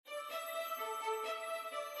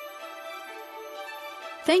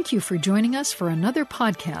Thank you for joining us for another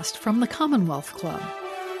podcast from the Commonwealth Club.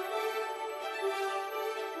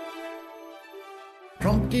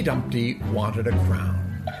 Trumpty Dumpty wanted a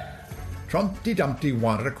crown. Trumpty Dumpty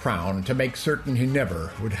wanted a crown to make certain he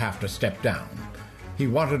never would have to step down. He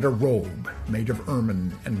wanted a robe made of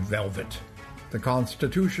ermine and velvet. The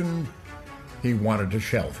Constitution, he wanted to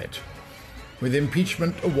shelve it. With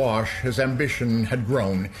impeachment awash, his ambition had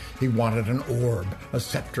grown. He wanted an orb, a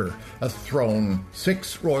scepter, a throne,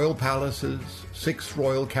 6 royal palaces, 6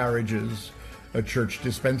 royal carriages, a church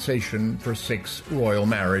dispensation for 6 royal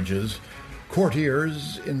marriages,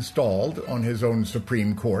 courtiers installed on his own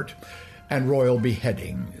Supreme Court, and royal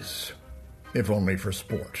beheadings, if only for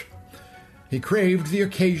sport. He craved the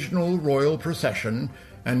occasional royal procession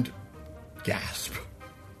and, gasp,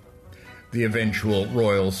 the eventual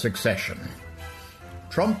royal succession.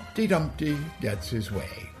 Trumpty Dumpty gets his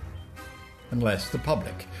way, unless the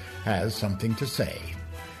public has something to say.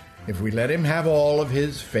 If we let him have all of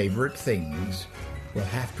his favorite things, we'll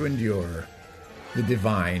have to endure the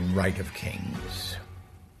divine right of kings.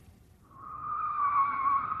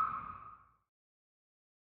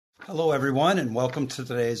 Hello, everyone, and welcome to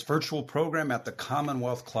today's virtual program at the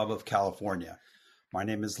Commonwealth Club of California. My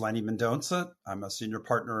name is Lenny Mendonca. I'm a senior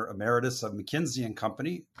partner emeritus of McKinsey &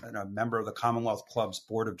 Company and a member of the Commonwealth Club's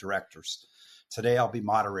board of directors. Today, I'll be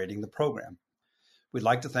moderating the program. We'd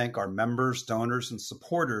like to thank our members, donors, and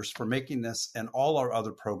supporters for making this and all our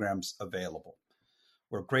other programs available.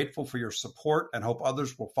 We're grateful for your support and hope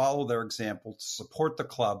others will follow their example to support the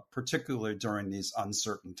club, particularly during these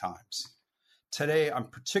uncertain times. Today, I'm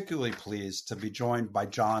particularly pleased to be joined by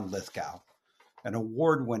John Lithgow, an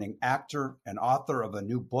award-winning actor and author of a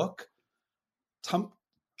new book,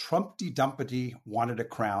 Trumpty Dumpty Wanted a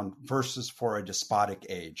Crown, Verses for a Despotic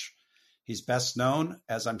Age. He's best known,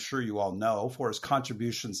 as I'm sure you all know, for his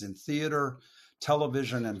contributions in theater,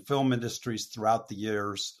 television, and film industries throughout the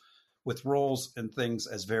years, with roles in things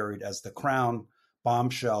as varied as The Crown,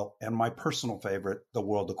 Bombshell, and my personal favorite, The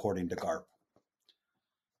World According to Garp.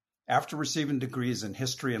 After receiving degrees in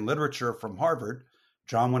history and literature from Harvard,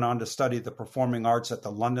 John went on to study the performing arts at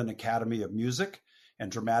the London Academy of Music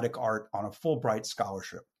and Dramatic Art on a Fulbright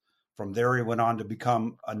scholarship. From there, he went on to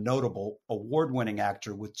become a notable award-winning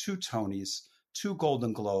actor with 2 Tonys, 2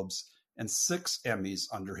 Golden Globes, and 6 Emmys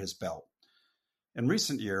under his belt. In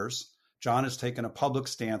recent years, John has taken a public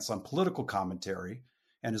stance on political commentary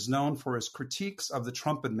and is known for his critiques of the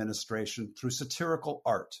Trump administration through satirical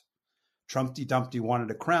art. Trumpty Dumpty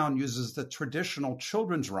Wanted a Crown uses the traditional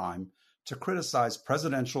children's rhyme to criticize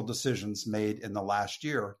presidential decisions made in the last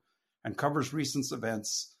year and covers recent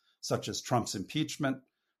events such as Trump's impeachment,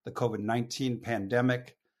 the COVID-19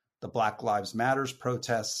 pandemic, the Black Lives Matter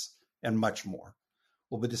protests, and much more.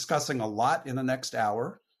 We'll be discussing a lot in the next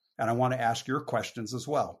hour, and I want to ask your questions as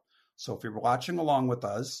well. So if you're watching along with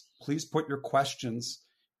us, please put your questions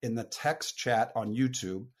in the text chat on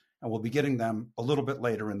YouTube, and we'll be getting them a little bit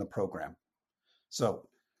later in the program. So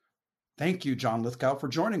thank you, John Lithgow, for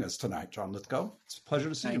joining us tonight. John Lithgow, it's a pleasure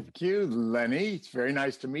to see you. Thank you, Lenny. It's very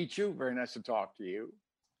nice to meet you. Very nice to talk to you.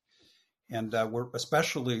 And we're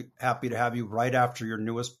especially happy to have you right after your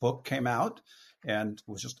newest book came out and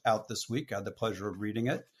was just out this week. I had the pleasure of reading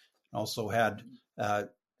it. Also had the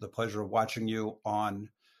pleasure of watching you on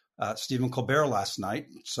Stephen Colbert last night.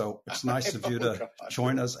 So it's nice of you to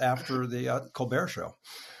join us after the Colbert Show.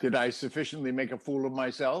 Did I sufficiently make a fool of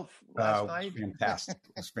myself last night? Fantastic.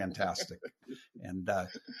 It was fantastic. And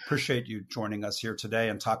appreciate you joining us here today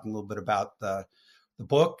and talking a little bit about the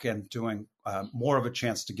book and doing more of a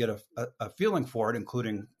chance to get a feeling for it,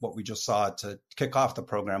 including what we just saw to kick off the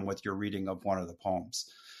program with your reading of one of the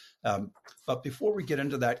poems. But before we get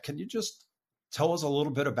into that, can you just tell us a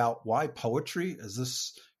little bit about why poetry? Is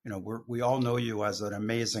this, we all know you as an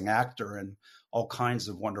amazing actor and all kinds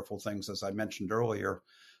of wonderful things, as I mentioned earlier.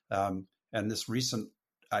 And this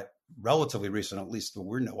relatively recent, at least that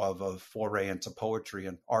we know of, a foray into poetry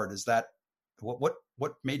and art. Is that what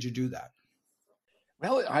made you do that?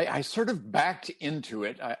 Well, I sort of backed into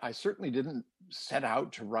it. I certainly didn't set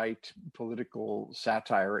out to write political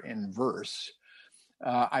satire in verse.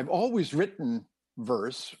 I've always written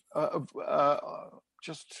verse,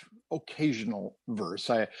 just occasional verse.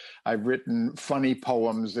 I've written funny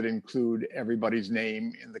poems that include everybody's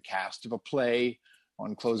name in the cast of a play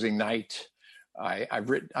on closing night.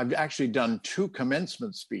 I've actually done 2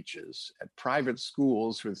 commencement speeches at private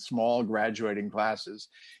schools with small graduating classes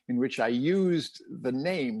in which I used the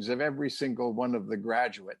names of every single one of the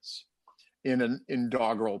graduates in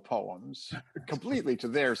doggerel poems, completely to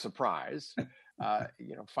their surprise.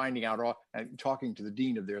 finding out and talking to the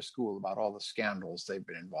dean of their school about all the scandals they've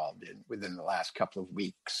been involved in within the last couple of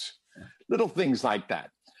weeks. Little things like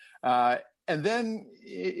that. And then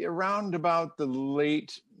around about the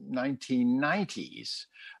late 1990s,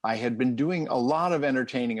 I had been doing a lot of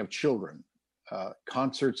entertaining of children,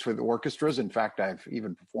 concerts with orchestras. In fact, I've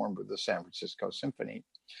even performed with the San Francisco Symphony,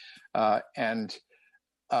 and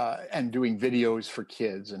doing videos for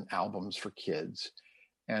kids and albums for kids.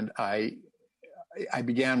 And I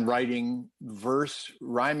began writing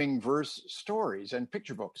rhyming verse stories and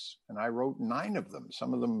picture books. And I wrote 9 of them,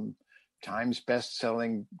 some of them Times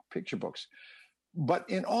best-selling picture books. But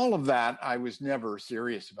in all of that, I was never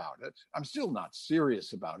serious about it. I'm still not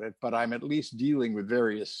serious about it, but I'm at least dealing with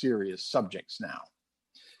various serious subjects now.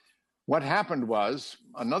 What happened was,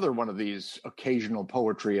 another one of these occasional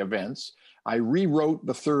poetry events, I rewrote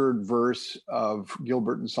the 3rd verse of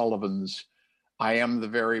Gilbert and Sullivan's I Am the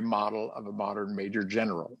Very Model of a Modern Major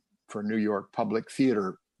General for New York Public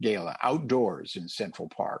Theater Gala, outdoors in Central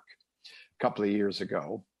Park a couple of years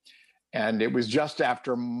ago. And it was just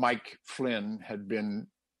after Mike Flynn had been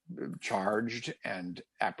charged and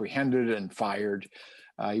apprehended and fired.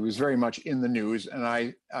 He was very much in the news. And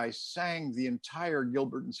I sang the entire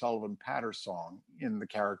Gilbert and Sullivan patter song in the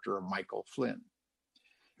character of Michael Flynn.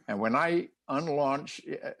 And when I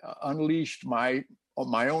unleashed my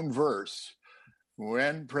own verse,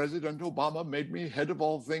 when President Obama made me head of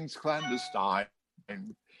all things clandestine,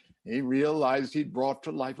 he realized he'd brought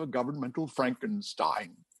to life a governmental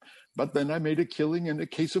Frankenstein. But then I made a killing in a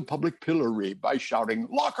case of public pillory by shouting,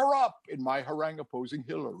 "Lock her up!" in my harangue opposing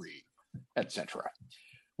Hillary, etc.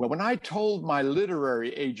 Well, when I told my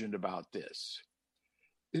literary agent about this,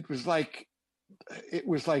 it was like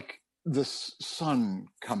the sun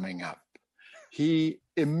coming up. He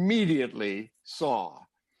immediately saw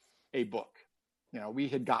a book. We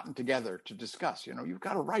had gotten together to discuss, you've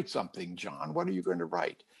got to write something, John. What are you going to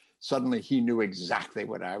write? Suddenly he knew exactly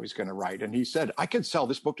what I was going to write. And he said, I can sell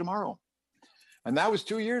this book tomorrow. And that was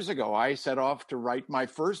 2 years ago. I set off to write my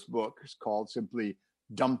first book. It's called simply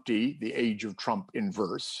Dumpty, The Age of Trump in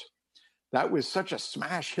Verse. That was such a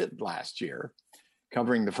smash hit last year,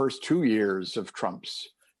 covering the first 2 years of Trump's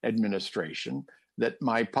administration, that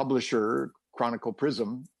my publisher, Chronicle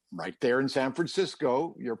Prism, right there in San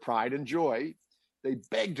Francisco, your pride and joy, they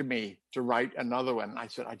begged me to write another one. I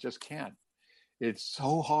said, I just can't. It's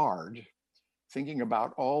so hard thinking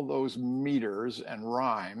about all those meters and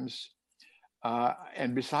rhymes.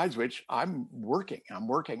 And besides which, I'm working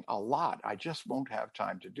a lot. I just won't have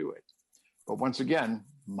time to do it. But once again,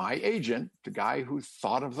 my agent, the guy who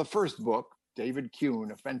thought of the first book, David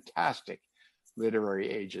Kuhn, a fantastic literary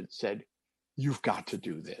agent, said, you've got to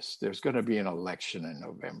do this. There's going to be an election in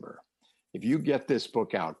November. If you get this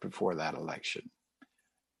book out before that election,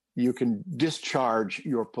 you can discharge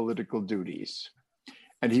your political duties.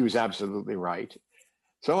 And he was absolutely right.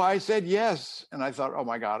 So I said yes. And I thought, oh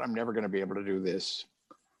my God, I'm never going to be able to do this.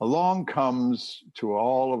 Along comes, to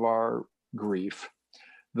all of our grief,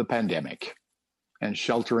 the pandemic and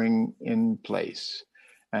sheltering in place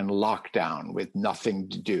and lockdown with nothing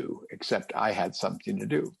to do, except I had something to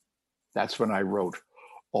do. That's when I wrote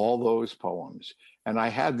all those poems. And I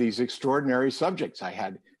had these extraordinary subjects. I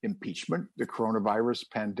had impeachment, the coronavirus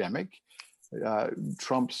pandemic,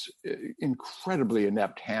 Trump's incredibly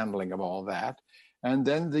inept handling of all that, and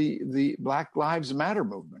then the Black Lives Matter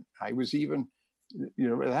movement. I was even,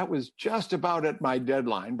 that was just about at my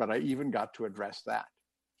deadline, but I even got to address that.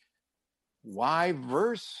 Why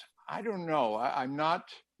verse? I don't know. I'm not,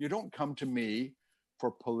 you don't come to me for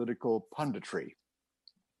political punditry.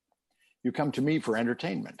 You come to me for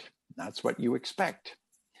entertainment. That's what you expect.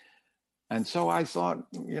 And so I thought,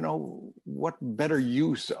 what better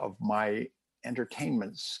use of my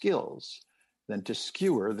entertainment skills than to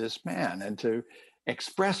skewer this man and to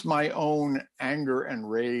express my own anger and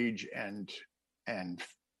rage and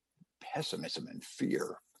pessimism and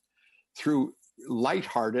fear through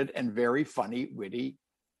lighthearted and very funny, witty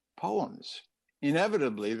poems.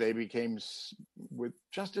 Inevitably, they became,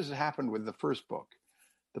 just as it happened with the first book,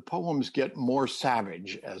 the poems get more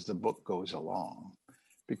savage as the book goes along,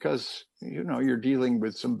 because, you're dealing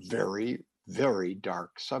with some very, very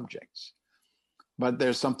dark subjects. But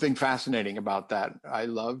there's something fascinating about that. I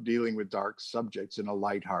love dealing with dark subjects in a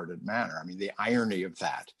lighthearted manner. I mean, the irony of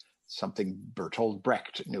that, something Bertolt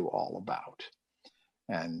Brecht knew all about.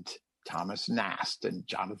 And Thomas Nast and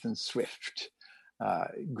Jonathan Swift,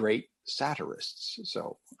 great satirists.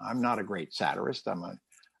 So I'm not a great satirist. I'm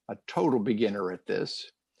a total beginner at this,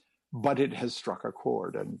 but it has struck a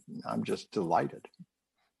chord, and I'm just delighted.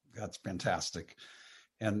 That's fantastic.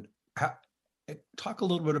 And Talk a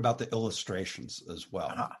little bit about the illustrations as well.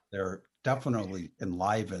 Uh-huh. They're definitely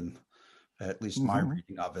enliven, at least my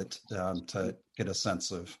reading of it, to get a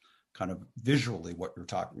sense of kind of visually what you're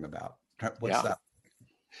talking about. What's that?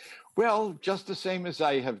 Well, just the same as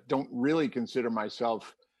I don't really consider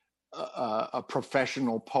myself a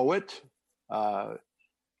professional poet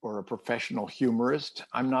or a professional humorist.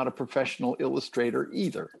 I'm not a professional illustrator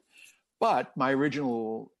either. But my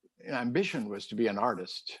original ambition was to be an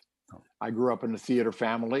artist. I grew up in a theater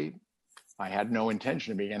family. I had no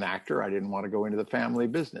intention of being an actor. I didn't want to go into the family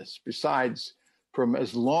business. Besides, from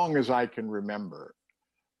as long as I can remember,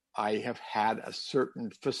 I have had a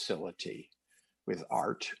certain facility with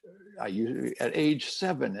art. I usually, at age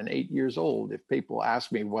 7 and 8 years old, if people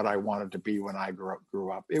asked me what I wanted to be when I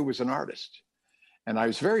grew up, it was an artist. And I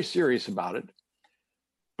was very serious about it.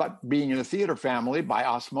 But being in a theater family, by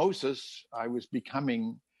osmosis, I was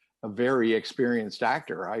becoming a very experienced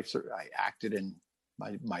actor. I acted in,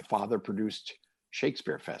 my father produced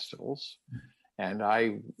Shakespeare festivals, and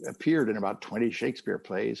I appeared in about 20 Shakespeare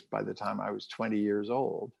plays by the time I was 20 years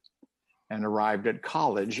old, and arrived at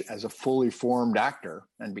college as a fully formed actor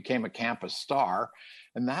and became a campus star.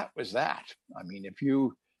 And that was that. I mean, if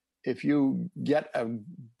you get a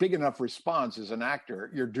big enough response as an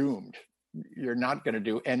actor, you're doomed. You're not going to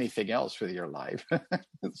do anything else with your life.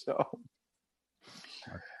 So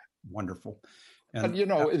wonderful. And you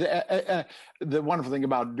know, the wonderful thing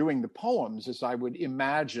about doing the poems is I would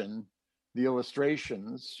imagine the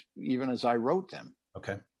illustrations even as I wrote them.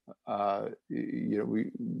 Okay. You know,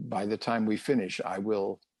 by the time we finish,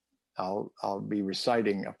 I'll be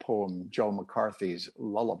reciting a poem, Joe McCarthy's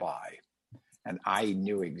Lullaby, and I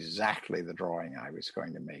knew exactly the drawing I was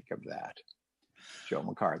going to make of that. Joe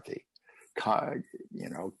McCarthy, you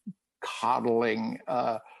know, coddling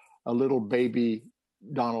a little baby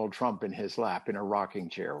Donald Trump in his lap in a rocking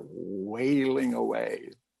chair, wailing away.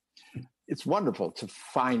 It's wonderful to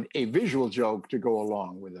find a visual joke to go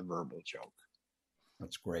along with a verbal joke.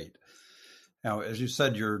 That's great. Now, as you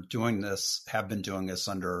said, have been doing this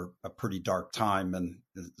under a pretty dark time, and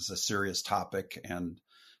it's a serious topic, and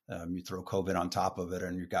you throw COVID on top of it,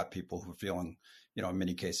 and you've got people who are feeling, you know, in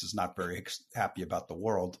many cases, not very happy about the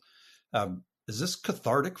world. Is this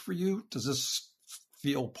cathartic for you? Does this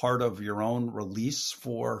feel part of your own release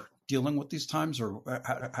for dealing with these times, or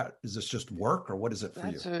how, is this just work, or what is it for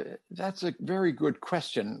you? That's a very good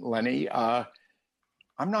question, Lenny.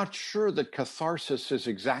 I'm not sure that catharsis is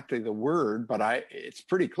exactly the word, but it's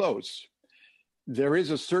pretty close. There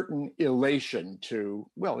is a certain elation to,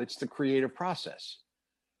 well, it's the creative process.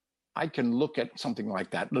 I can look at something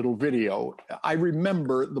like that little video. I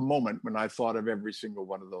remember the moment when I thought of every single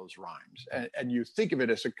one of those rhymes. And you think of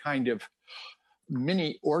it as a kind of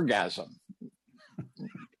mini orgasm.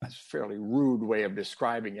 That's a fairly rude way of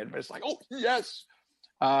describing it, but it's like, oh, yes.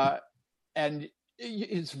 And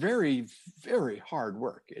it's very, very hard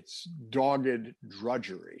work. It's dogged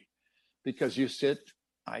drudgery because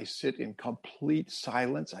I sit in complete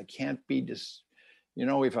silence. I can't be you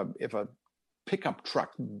know, if a pickup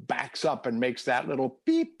truck backs up and makes that little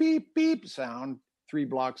beep, beep, beep sound 3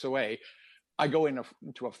 blocks away, I go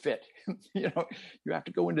into a fit. You know, you have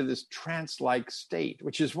to go into this trance-like state,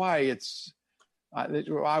 which is why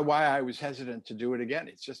why I was hesitant to do it again.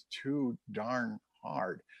 It's just too darn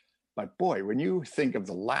hard. But boy, when you think of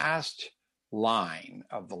the last line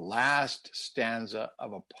of the last stanza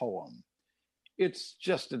of a poem, it's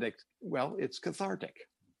just it's cathartic,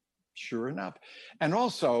 sure enough. And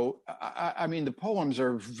also, I mean, the poems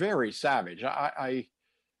are very savage. I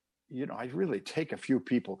really take a few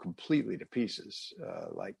people completely to pieces,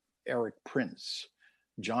 like Eric Prince,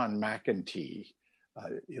 John McEntee,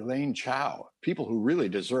 Elaine Chao, people who really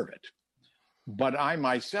deserve it. But I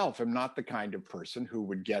myself am not the kind of person who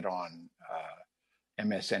would get on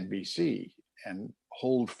MSNBC and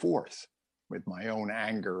hold forth with my own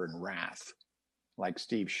anger and wrath, like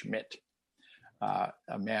Steve Schmidt, a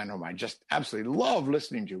man whom I just absolutely love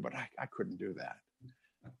listening to, but I couldn't do that.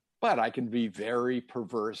 But I can be very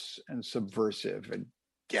perverse and subversive and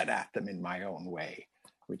get at them in my own way,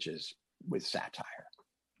 which is with satire.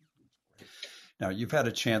 Now, you've had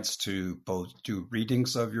a chance to both do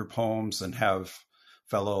readings of your poems and have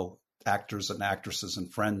fellow actors and actresses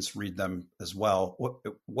and friends read them as well.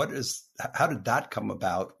 How did that come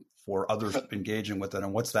about for others engaging with it,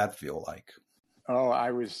 and what's that feel like? Oh, I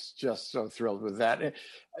was just so thrilled with that.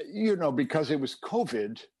 You know, because it was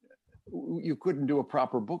COVID, you couldn't do a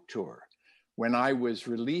proper book tour. When I was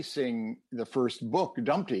releasing the first book,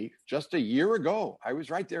 Dumpty, just a year ago, I was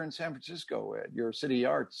right there in San Francisco at your City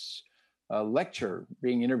Arts lecture,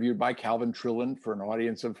 being interviewed by Calvin Trillin for an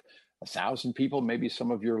audience of 1,000 people, maybe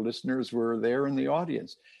some of your listeners were there in the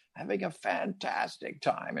audience, having a fantastic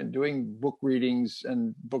time and doing book readings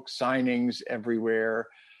and book signings everywhere.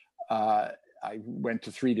 I went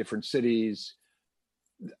to 3 different cities.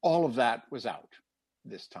 All of that was out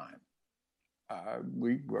this time.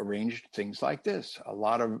 We arranged things like this, a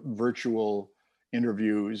lot of virtual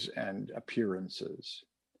interviews and appearances.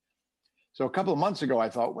 So a couple of months ago, I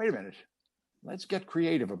thought, wait a minute, let's get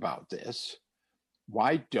creative about this.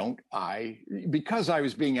 Why don't I, because I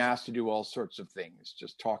was being asked to do all sorts of things,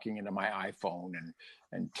 just talking into my iPhone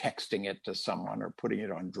and texting it to someone or putting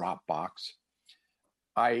it on Dropbox,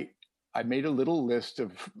 I made a little list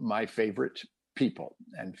of my favorite people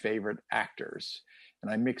and favorite actors.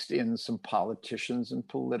 And I mixed in some politicians and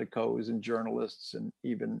politicos and journalists and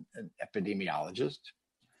even an epidemiologist.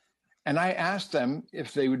 And I asked them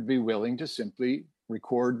if they would be willing to simply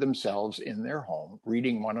record themselves in their home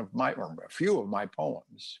reading one of my, or a few of my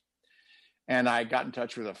poems. And I got in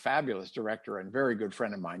touch with a fabulous director and very good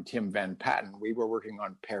friend of mine, Tim Van Patten. We were working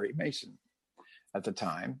on Perry Mason at the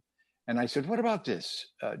time. And I said, what about this,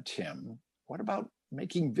 Tim? What about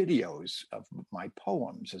making videos of my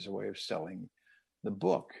poems as a way of selling the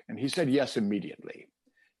book? And he said yes immediately.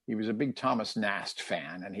 He was a big Thomas Nast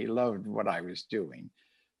fan and he loved what I was doing.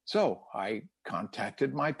 So I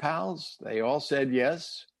contacted my pals. They all said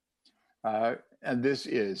yes. And this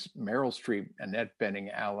is Meryl Streep, Annette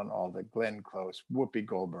Bening, Alan Alda, Glenn Close, Whoopi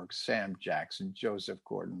Goldberg, Sam Jackson, Joseph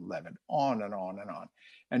Gordon-Levitt, on and on and on.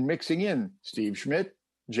 And mixing in Steve Schmidt,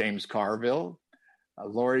 James Carville,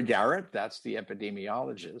 Laurie Garrett, that's the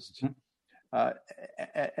epidemiologist.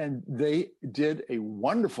 And they did a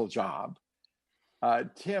wonderful job.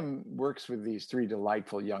 Tim works with these 3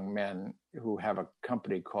 delightful young men who have a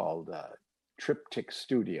company called Triptych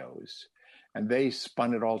Studios, and they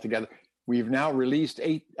spun it all together. We've now released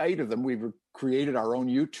eight of them. We've created our own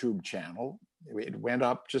YouTube channel. It went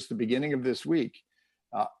up just the beginning of this week.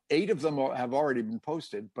 8 of them have already been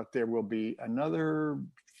posted, but there will be another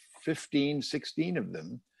 15, 16 of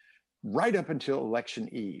them right up until election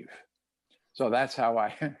eve. So that's how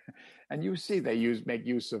and you see they make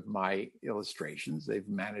use of my illustrations. They've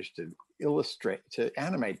managed to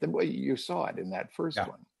animate them. Well, you saw it in that first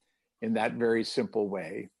one, in that very simple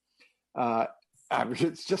way.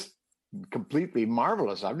 It's just completely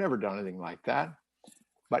marvelous. I've never done anything like that,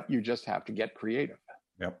 but you just have to get creative.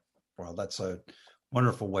 Yep. Well, that's a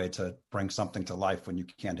wonderful way to bring something to life when you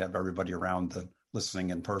can't have everybody around listening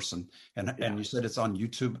in person. And you said it's on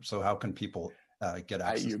YouTube. So how can people get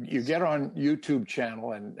access? You get on YouTube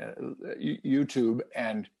channel and YouTube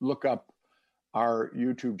and look up our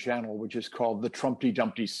YouTube channel, which is called the Trumpty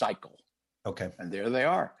Dumpty Cycle. Okay. And there they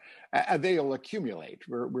are. They'll accumulate.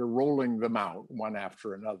 We're rolling them out one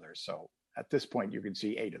after another. So at this point, you can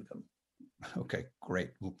see 8 of them. Okay,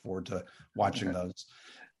 great. Look forward to watching those.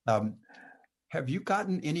 Have you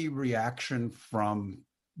gotten any reaction from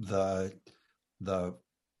the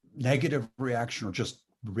negative reaction or just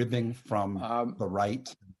ribbing from the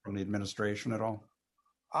right, from the administration at all?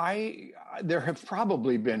 There have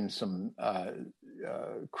probably been some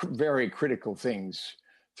very critical things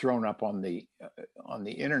thrown up on the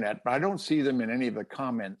internet, but I don't see them in any of the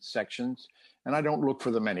comment sections, and I don't look for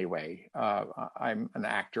them anyway. I'm an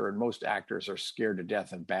actor, and most actors are scared to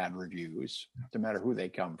death of bad reviews, no matter who they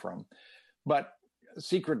come from. But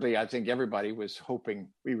secretly, I think everybody was hoping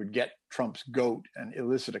we would get Trump's goat and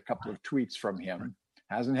elicit a couple of tweets from him.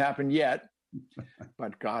 Hasn't happened yet,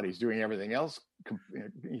 but God, he's doing everything else.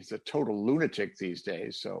 He's a total lunatic these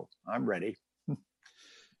days, so I'm ready.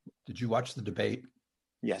 Did you watch the debate?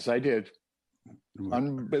 Yes, I did.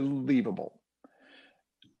 Unbelievable.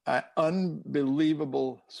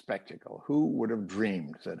 Unbelievable spectacle. Who would have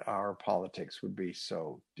dreamed that our politics would be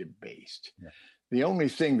so debased? Yeah. The only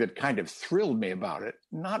thing that kind of thrilled me about it,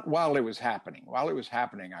 not while it was happening. While it was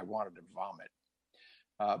happening, I wanted to vomit.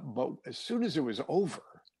 But as soon as it was over,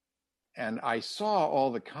 and I saw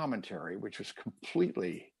all the commentary, which was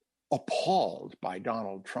completely appalled by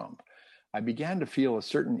Donald Trump, I began to feel a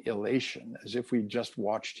certain elation, as if we just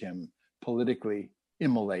watched him politically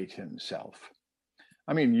immolate himself.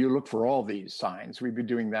 I mean, you look for all these signs. We've been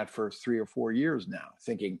doing that for 3 or 4 years now,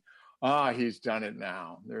 thinking, he's done it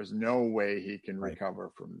now. There's no way he can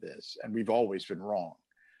recover from this. And we've always been wrong.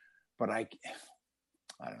 But I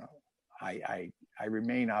don't know. I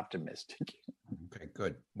remain optimistic. Okay,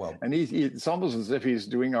 good. Well, and it's almost as if he's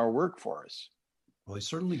doing our work for us. Well, he's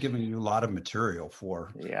certainly giving you a lot of material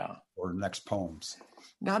for next poems.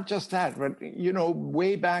 Not just that, but,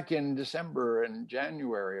 way back in December and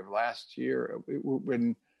January of last year,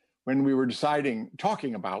 when we were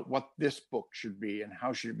talking about what this book should be and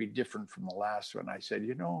how should it be different from the last one, I said,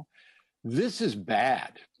 This is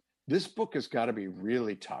bad. This book has got to be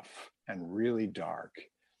really tough and really dark.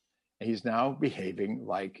 And he's now behaving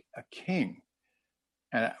like a king.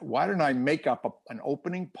 And why don't I make up an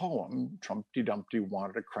opening poem, Trumpty Dumpty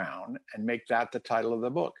Wanted a Crown, and make that the title of the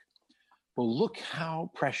book? Well, look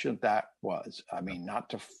how prescient that was. I mean, not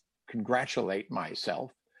to congratulate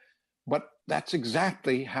myself, but that's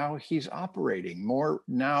exactly how he's operating, more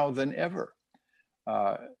now than ever.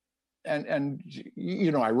 And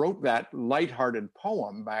you know, I wrote that lighthearted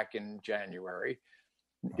poem back in January.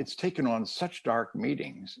 It's taken on such dark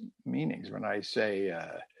meanings when I say,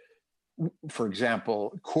 for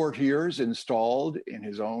example, courtiers installed in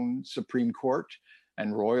his own Supreme Court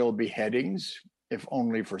and royal beheadings, if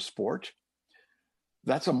only for sport.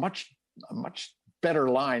 That's a much better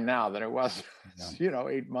line now than it was,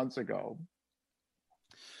 8 months ago.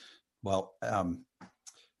 Well,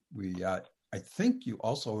 I think you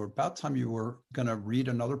also were about time you were going to read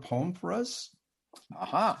another poem for us.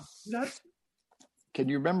 Can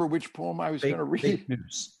you remember which poem I was going to read? Fake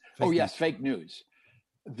news. Yes, fake news.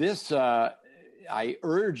 This, I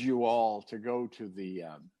urge you all to go to the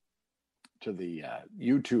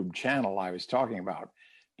YouTube channel I was talking about,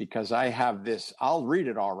 because I have this. I'll read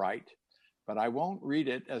it all right, but I won't read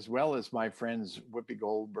it as well as my friends Whoopi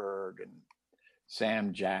Goldberg and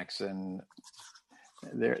Sam Jackson.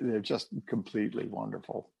 They're just completely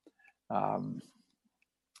wonderful.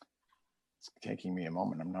 It's taking me a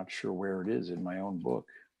moment. I'm not sure where it is in my own book.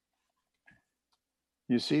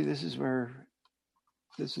 You see, this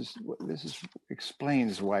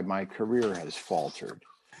explains why my career has faltered.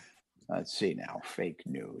 Let's see now. Fake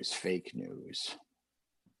news.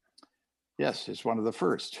 Yes, it's one of the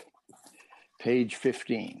first. Page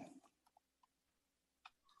 15.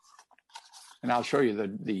 And I'll show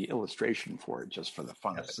you the illustration for it just for the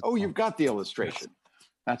fun of it. Oh, you've got the illustration. Yes.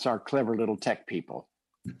 That's our clever little tech people.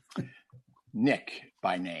 Nick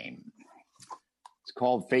by name. It's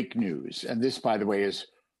called Fake News. And this, by the way, is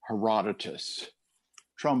Herodotus.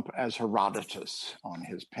 Trump as Herodotus on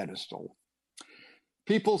his pedestal.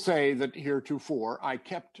 People say that heretofore I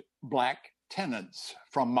kept black tenants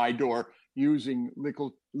from my door using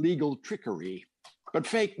legal trickery. But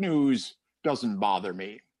fake news doesn't bother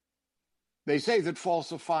me. They say that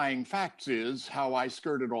falsifying facts is how I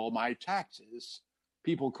skirted all my taxes.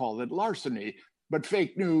 People call it larceny, but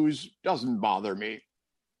fake news doesn't bother me.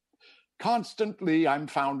 Constantly, I'm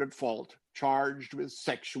found at fault, charged with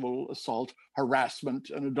sexual assault, harassment,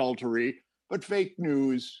 and adultery, but fake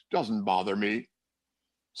news doesn't bother me.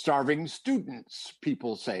 Starving students,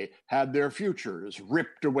 people say, had their futures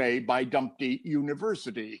ripped away by Dumpty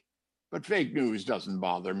University, but fake news doesn't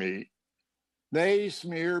bother me. They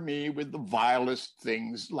smear me with the vilest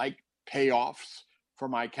things like payoffs for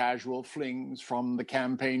my casual flings from the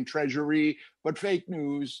campaign treasury, but fake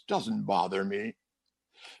news doesn't bother me.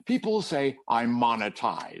 People say I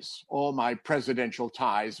monetize all my presidential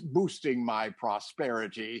ties, boosting my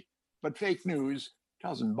prosperity, but fake news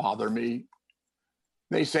doesn't bother me.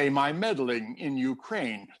 They say my meddling in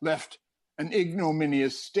Ukraine left an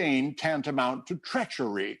ignominious stain tantamount to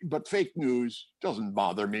treachery, but fake news doesn't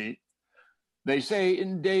bother me. They say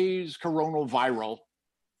in days coronal viral,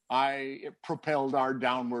 I propelled our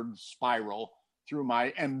downward spiral through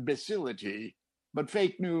my imbecility, but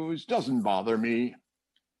fake news doesn't bother me.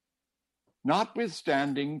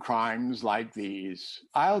 Notwithstanding crimes like these,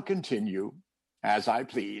 I'll continue as I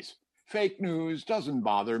please. Fake news doesn't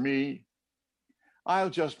bother me.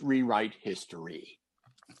 I'll just rewrite history.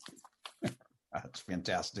 That's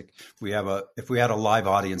fantastic. If we had a live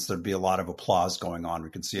audience, there'd be a lot of applause going on. We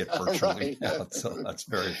can see it virtually. Right. Yeah, so that's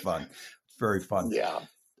very fun. It's very fun. Yeah.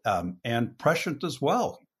 And prescient as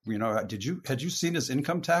well. You know, had you seen his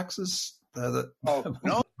income taxes? No,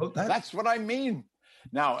 that's what I mean.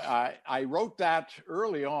 Now, I wrote that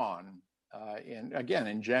early on,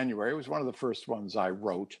 in January. It was one of the first ones I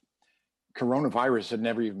wrote. Coronavirus had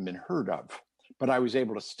never even been heard of, but I was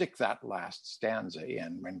able to stick that last stanza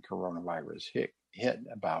in when coronavirus hit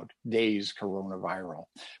about days coronaviral.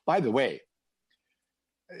 By the way,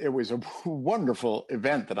 it was a wonderful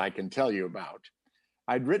event that I can tell you about.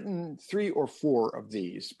 I'd written 3 or 4 of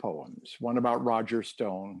these poems, one about Roger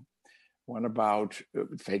Stone, one about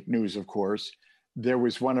fake news, of course. There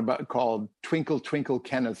was one called Twinkle, Twinkle,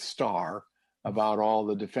 Kenneth Starr, about all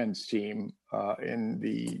the defense team in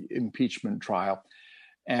the impeachment trial.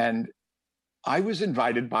 And I was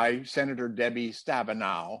invited by Senator Debbie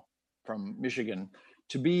Stabenow from Michigan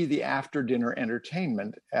to be the after-dinner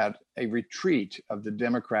entertainment at a retreat of the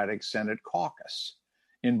Democratic Senate Caucus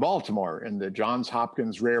in Baltimore in the Johns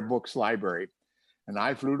Hopkins Rare Books Library. And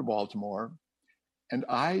I flew to Baltimore, And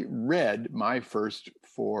I read my first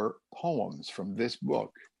 4 poems from this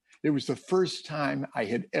book. It was the first time I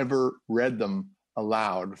had ever read them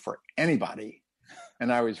aloud for anybody.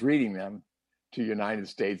 And I was reading them to United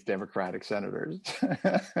States Democratic senators.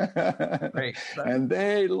 Great. And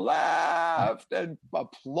they laughed and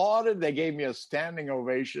applauded. They gave me a standing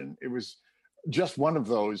ovation. It was just one of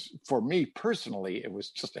those, for me personally, it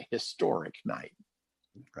was just a historic night.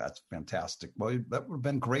 That's fantastic. Well, that would have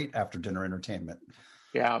been great after dinner entertainment.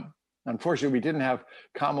 Yeah. Unfortunately, we didn't have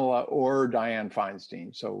Kamala or Dianne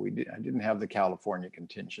Feinstein, so I didn't have the California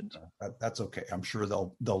contingent. That's okay. I'm sure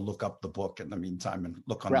they'll look up the book in the meantime and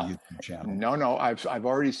look on the YouTube channel. No, I've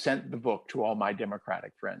already sent the book to all my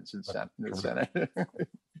Democratic friends and sent the Senate.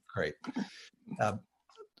 Great.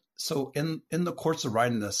 So in the course of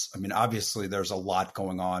writing this, I mean, obviously there's a lot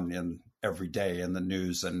going on in every day in the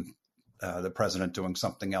news and the president doing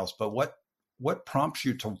something else. But what prompts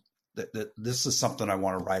you to that this is something I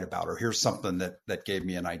want to write about, or here's something that gave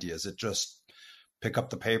me an idea? Is it just pick up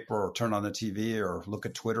the paper or turn on the TV or look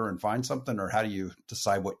at Twitter and find something, or how do you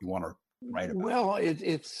decide what you want to write about? Well,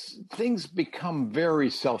 it's things become very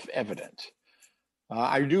self-evident.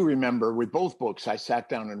 I do remember with both books, I sat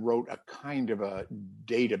down and wrote a kind of a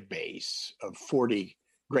database of 40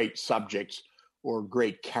 great subjects or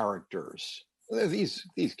great characters. These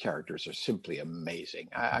characters are simply amazing.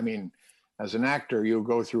 I mean, as an actor, you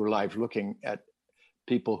go through life looking at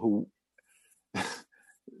people who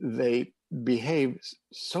they behave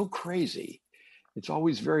so crazy. It's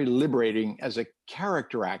always very liberating. As a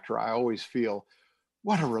character actor, I always feel,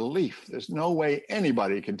 what a relief. There's no way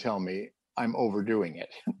anybody can tell me I'm overdoing it.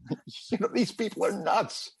 These people are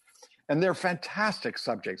nuts. And they're fantastic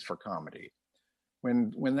subjects for comedy.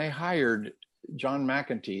 When they hired John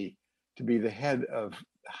McEntee to be the head of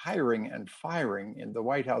hiring and firing in the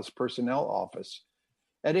White House personnel office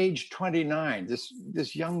at age 29,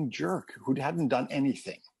 this young jerk who hadn't done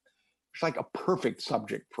anything. It's like a perfect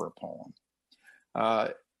subject for a poem.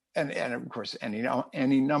 And of course,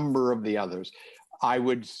 any number of the others. I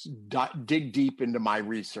would dig deep into my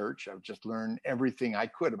research. I would just learn everything I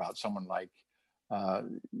could about someone like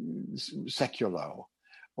Sekulow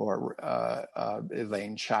or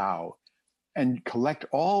Elaine Chao, and collect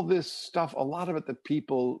all this stuff, a lot of it that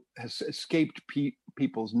people has escaped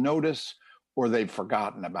people's notice or they've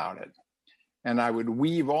forgotten about it. And I would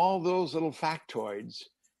weave all those little factoids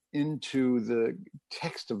into the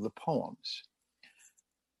text of the poems.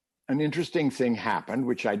 An interesting thing happened,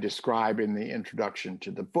 which I describe in the introduction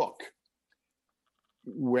to the book.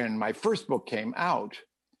 When my first book came out,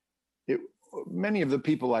 many of the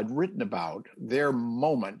people I'd written about, their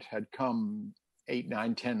moment had come 8,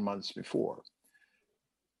 9, 10 months before.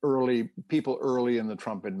 People early in the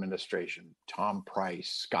Trump administration, Tom Price,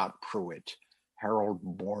 Scott Pruitt, Harold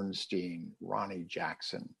Bornstein, Ronnie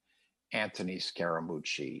Jackson, Anthony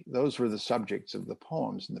Scaramucci. Those were the subjects of the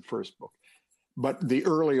poems in the first book. But the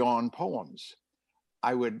early on poems,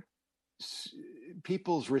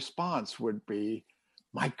 people's response would be,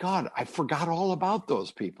 my God, I forgot all about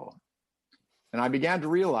those people. And I began to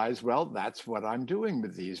realize, well, that's what I'm doing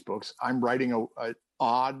with these books. I'm writing an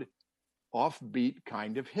odd, offbeat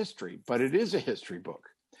kind of history, but it is a history book.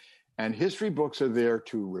 And history books are there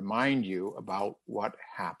to remind you about what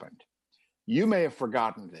happened. You may have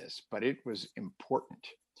forgotten this, but it was important.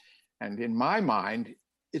 And in my mind,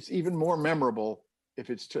 it's even more memorable if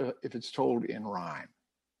it's told in rhyme.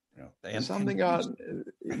 Yeah. There's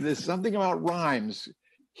something about rhymes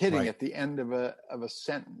hitting at the end of a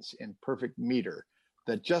sentence in perfect meter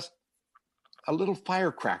that just a little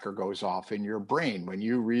firecracker goes off in your brain when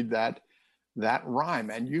you read that rhyme,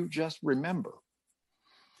 and you just remember.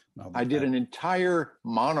 I did an entire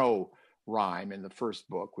mono rhyme in the first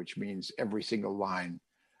book, which means every single line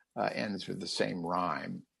ends with the same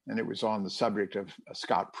rhyme. And it was on the subject of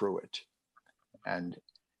Scott Pruitt. And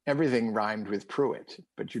everything rhymed with Pruitt,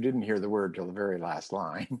 but you didn't hear the word till the very last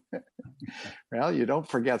line. Well, you don't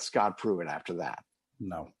forget Scott Pruitt after that.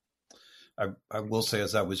 No. I will say,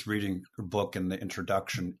 as I was reading your book in the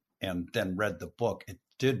introduction and then read the book, it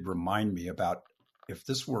did remind me about, if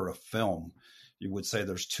this were a film, you would say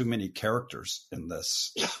there's too many characters in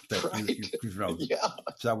this.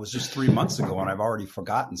 That was just 3 months ago, and I've already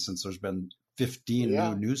forgotten, since there's been 15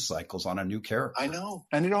 new news cycles on a new character. I know.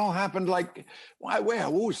 And it all happened like,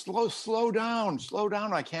 slow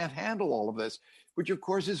down. I can't handle all of this, which of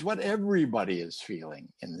course is what everybody is feeling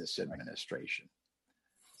in this administration.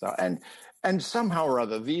 So, and somehow or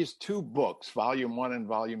other, these 2 books, Volume 1 and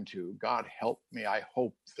Volume 2, God help me, I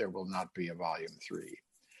hope there will not be a Volume 3.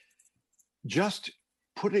 Just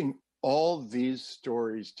putting all these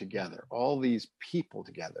stories together, all these people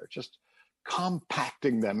together, just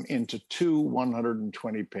compacting them into two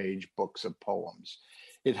 120-page books of poems.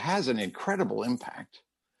 It has an incredible impact.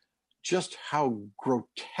 Just how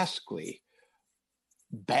grotesquely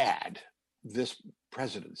bad this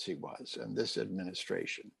presidency was and this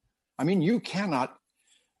administration. I mean, you cannot,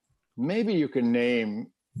 maybe you can name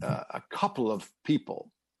a couple of people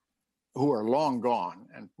who are long gone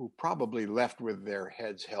and who probably left with their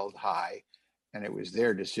heads held high, and it was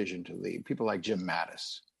their decision to leave. People like Jim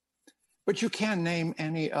Mattis. But you can't name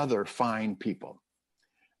any other fine people.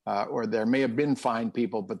 Or there may have been fine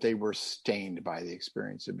people, but they were stained by the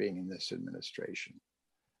experience of being in this administration.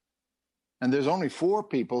 And there's only 4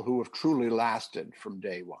 people who have truly lasted from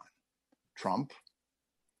day one: Trump,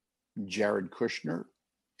 Jared Kushner,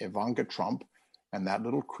 Ivanka Trump, and that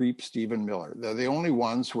little creep, Stephen Miller. They're the only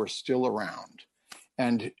ones who are still around.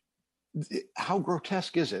 And how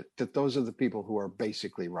grotesque is it that those are the people who are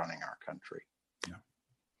basically running our country? Yeah.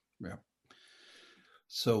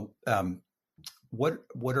 So what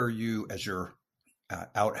are you, as you're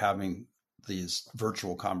out having these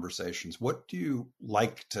virtual conversations, what do you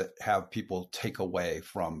like to have people take away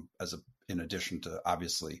from, in addition to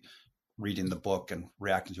obviously reading the book and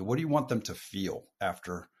reacting to it? What do you want them to feel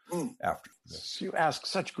after this? You ask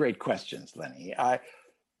such great questions, Lenny.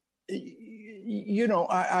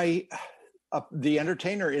 The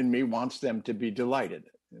entertainer in me wants them to be delighted.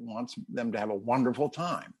 It wants them to have a wonderful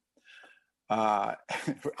time.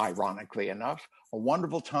 Ironically enough, a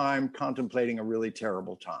wonderful time contemplating a really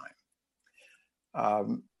terrible time.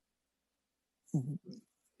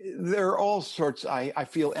 There are all sorts, I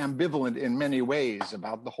feel ambivalent in many ways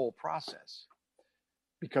about the whole process,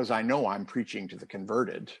 because I know I'm preaching to the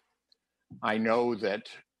converted. I know that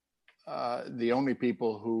the only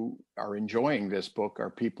people who are enjoying this book are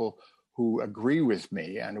people who agree with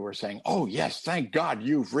me and who are saying, oh, yes, thank God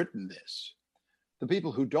you've written this. The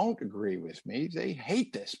people who don't agree with me, they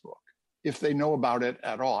hate this book, if they know about it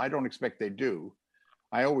at all. I don't expect they do.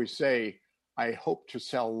 I always say, I hope to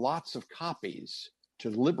sell lots of copies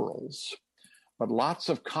to liberals, but lots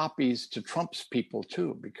of copies to Trump's people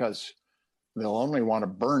too, because they'll only want to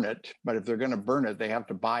burn it. But if they're going to burn it, they have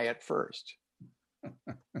to buy it first.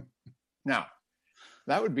 Now,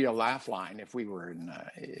 that would be a laugh line if we were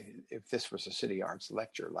if this was a City Arts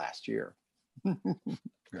lecture last year.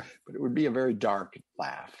 But it would be a very dark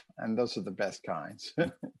laugh, and those are the best kinds.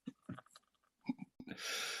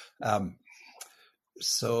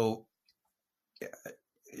 So,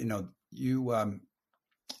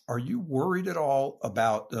 are you worried at all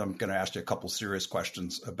about? I'm going to ask you a couple serious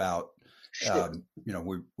questions about. Sure.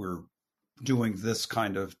 We're doing this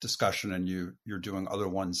kind of discussion, and you're doing other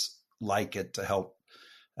ones like it to help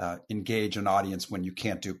engage an audience when you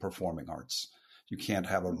can't do performing arts. You can't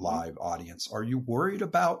have a live audience. Are you worried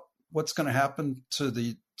about what's going to happen to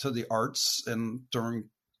the arts and during?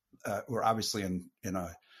 We're obviously in a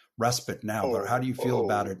respite now, but how do you feel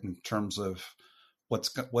about it in terms of what's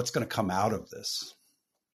going to come out of this?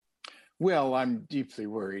 Well, I'm deeply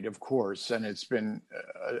worried, of course, and it's been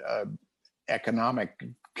an economic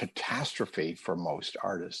catastrophe for most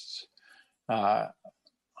artists.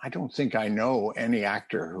 I don't think I know any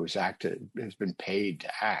actor who's been paid to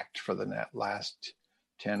act for the last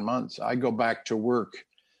 10 months. I go back to work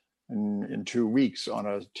in 2 weeks on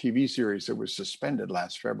a TV series that was suspended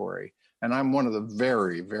last February, and I'm one of the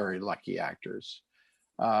very, very lucky actors.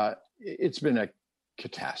 It's been a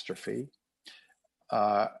catastrophe.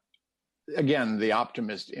 Again, the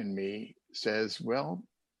optimist in me says, well,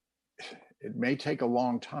 it may take a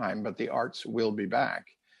long time, but the arts will be back.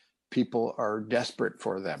 People are desperate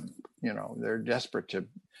for them. They're desperate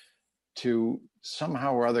to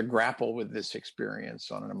somehow or other grapple with this experience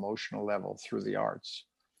on an emotional level through the arts.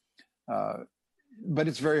 But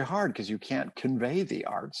it's very hard because you can't convey the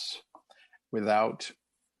arts without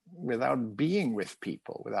being with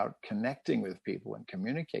people, without connecting with people and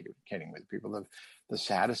communicating with people. The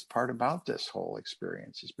saddest part about this whole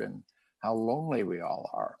experience has been how lonely we all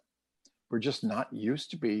are. We're just not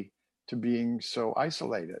used to being so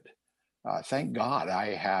isolated. Thank God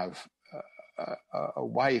I have a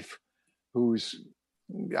wife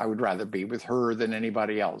I would rather be with her than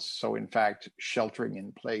anybody else. So in fact, sheltering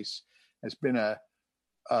in place has been a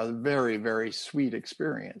very, very sweet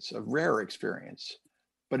experience, a rare experience,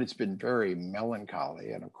 but it's been very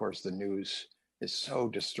melancholy. And of course, the news is so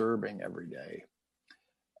disturbing every day.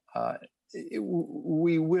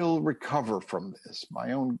 We will recover from this.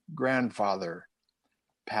 My own grandfather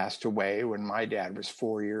passed away when my dad was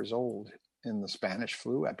 4 years old in the Spanish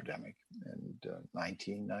flu epidemic in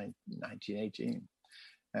 1918.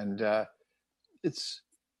 And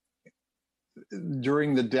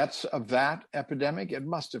during the depths of that epidemic, it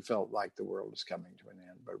must have felt like the world is coming to an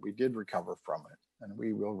end, but we did recover from it, and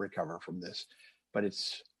we will recover from this. But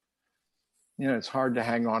it's hard to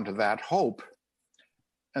hang on to that hope.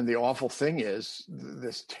 And the awful thing is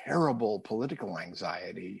this terrible political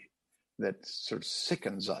anxiety that sort of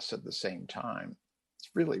sickens us at the same time. It's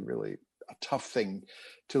really, really a tough thing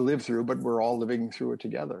to live through, but we're all living through it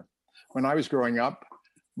together. When I was growing up,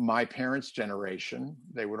 my parents' generation,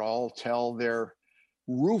 they would all tell their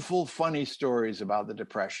rueful, funny stories about the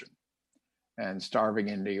Depression and starving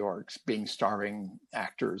in New York, being starving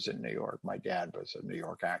actors in New York. My dad was a New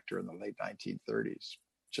York actor in the late 1930s,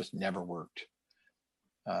 just never worked.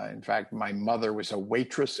 In fact, my mother was a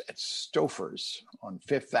waitress at Stouffer's on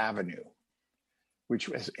Fifth Avenue, which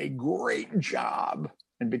was a great job.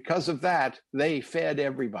 And because of that, they fed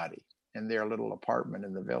everybody in their little apartment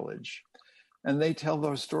in the village. And they tell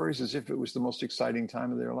those stories as if it was the most exciting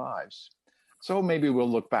time of their lives. So maybe we'll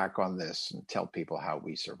look back on this and tell people how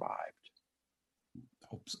we survived.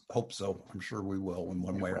 Hope so. I'm sure we will in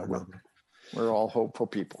one way or another. We're all hopeful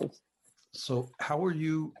people. So how are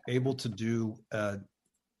you able to do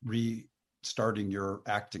restarting your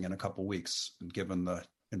acting in a couple of weeks, given the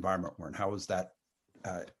environment we're in? How has that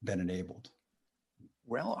been enabled?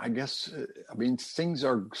 Well, I guess, things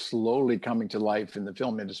are slowly coming to life in the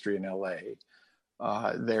film industry in LA.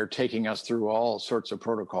 They're taking us through all sorts of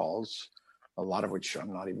protocols, a lot of which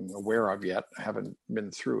I'm not even aware of yet. I haven't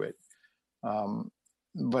been through it.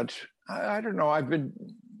 But I don't know. I've been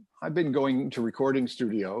going to recording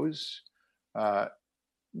studios.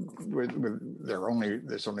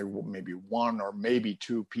 There's only maybe one or maybe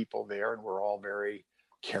two people there, and we're all very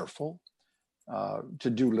careful to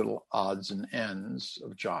do little odds and ends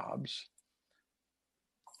of jobs.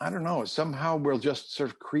 I don't know. Somehow we'll just sort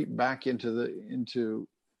of creep back into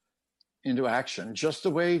action, just the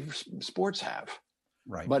way sports have.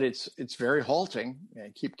 Right. But it's very halting.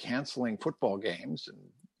 They keep canceling football games and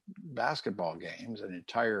basketball games and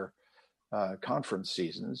entire conference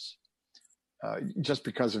seasons just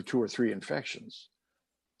because of 2 or 3 infections.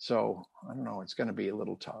 So I don't know. It's going to be a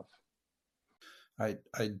little tough. I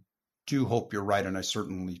do hope you're right, and I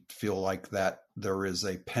certainly feel like that there is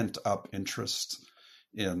a pent up interest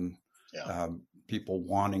in people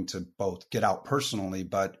wanting to both get out personally,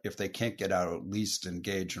 but if they can't get out, at least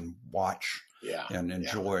engage and watch and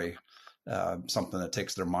enjoy something that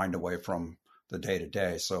takes their mind away from the day to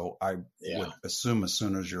day. So I would assume as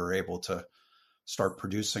soon as you're able to start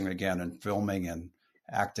producing again and filming and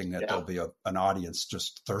acting, that there'll be an audience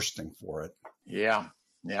just thirsting for it. Yeah,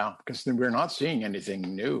 because we're not seeing anything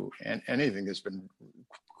new and anything that's been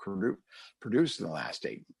produced in the last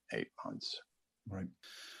eight months. Right.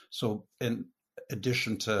 So in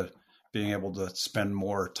addition to being able to spend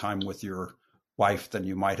more time with your wife than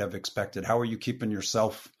you might have expected, how are you keeping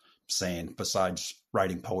yourself sane besides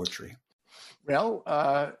writing poetry? Well,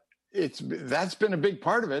 that's been a big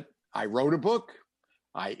part of it. I wrote a book,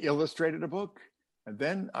 I illustrated a book, and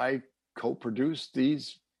then I co-produced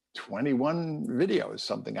these 21 videos,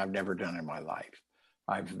 something I've never done in my life.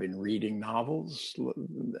 I've been reading novels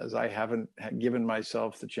as I haven't given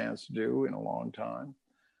myself the chance to do in a long time.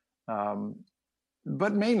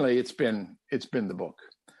 But mainly it's been the book,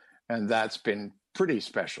 and that's been pretty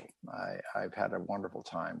special. I've had a wonderful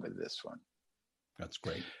time with this one. That's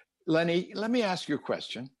great. Lenny, let me ask you a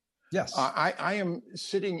question. Yes. I am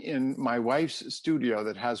sitting in my wife's studio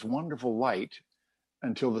that has wonderful light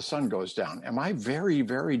until the sun goes down. Am I very,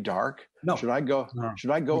 very dark? No. Should I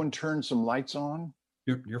go and turn some lights on?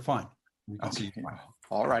 You're fine. We can see you fine.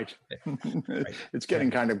 All right. It's getting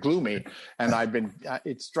kind of gloomy, and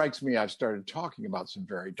it strikes me I've started talking about some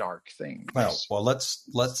very dark things. Well,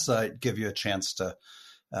 let's give you a chance to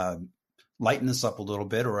lighten this up a little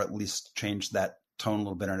bit, or at least change that tone a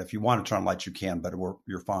little bit. And if you want to turn on lights, you can, but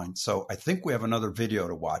you're fine. So I think we have another video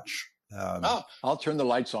to watch. I'll turn the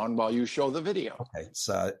lights on while you show the video. Okay. It's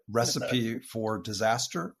a Recipe for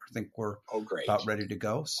Disaster. I think we're about ready to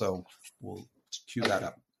go. So we'll cue that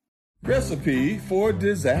up. Recipe for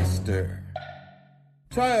Disaster.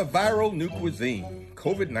 Try a viral new cuisine,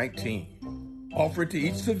 COVID-19. Offer it to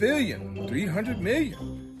each civilian, 300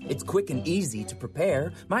 million. It's quick and easy to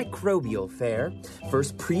prepare, microbial fare.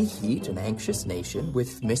 First preheat an anxious nation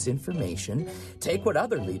with misinformation. Take what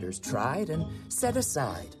other leaders tried and set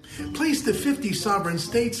aside. Place the 50 sovereign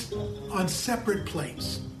states on separate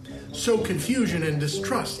plates. Sow confusion and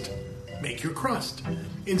distrust. Make your crust.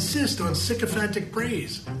 Insist on sycophantic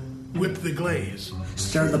praise. Whip the glaze.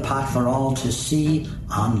 Stir the pot for all to see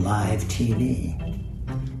on live TV.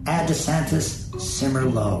 Add DeSantis, simmer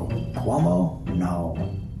low. Cuomo,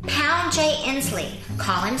 no. Pound Jay Inslee,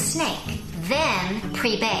 call him Snake. Then then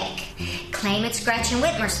pre-bake. Claim it's Gretchen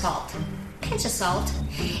Whitmer's fault. Pinch of salt.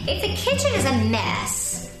 If the kitchen is a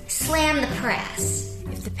mess, slam the press.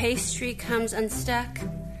 If the pastry comes unstuck,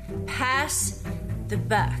 pass the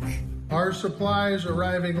buck. Are supplies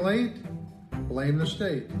arriving late? Blame the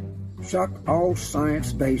state. Suck all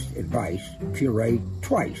science-based advice, puree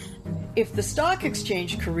twice. If the stock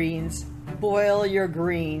exchange careens, boil your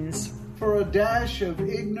greens. For a dash of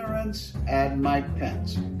ignorance, add Mike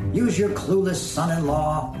Pence. Use your clueless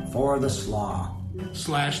son-in-law for the slaw.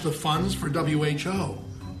 Slash the funds for WHO.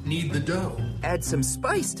 Need the dough. Add some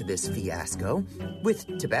spice to this fiasco with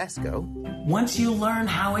Tabasco. Once you learn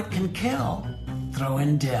how it can kill, throw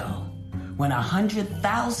in dill. When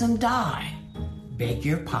 100,000 die, bake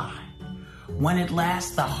your pie. When at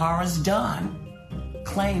last the horror's done,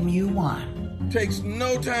 claim you won. Takes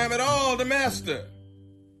no time at all to master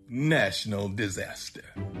national disaster.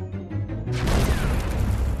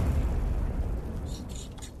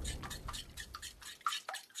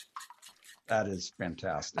 That is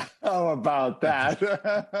fantastic. How about that?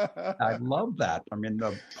 I love that. I mean,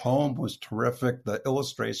 the poem was terrific. The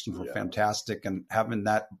illustrations were fantastic. And having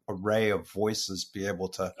that array of voices be able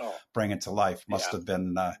to bring it to life must have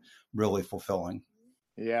been really fulfilling.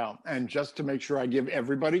 Yeah. And just to make sure I give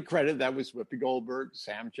everybody credit, that was Whoopi Goldberg,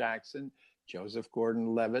 Sam Jackson, Joseph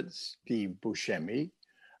Gordon-Levitt, Steve Buscemi,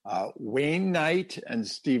 Wayne Knight, and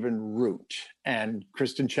Stephen Root, and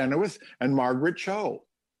Kristen Chenoweth, and Margaret Cho.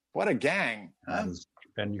 What a gang. Huh?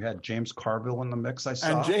 And you had James Carville in the mix, I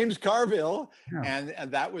saw. And James Carville. Yeah.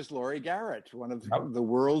 And that was Laurie Garrett, one of the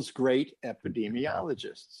world's great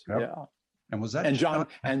epidemiologists. Yep. Yeah. And was that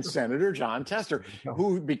and Senator John Tester,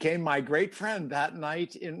 who became my great friend that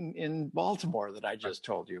night in Baltimore that I just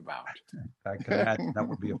told you about. I can imagine that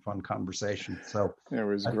would be a fun conversation. So it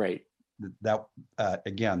was great. That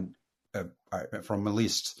again, from at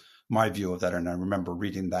least my view of that, and I remember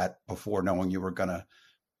reading that before knowing you were going to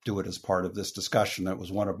do it as part of this discussion. It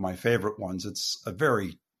was one of my favorite ones. It's a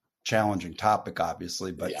very challenging topic,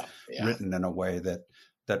 obviously, but written in a way that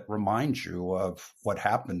reminds you of what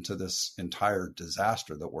happened to this entire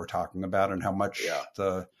disaster that we're talking about and how much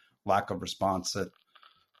the lack of response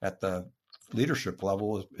at the leadership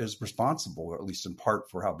level is responsible, or at least in part,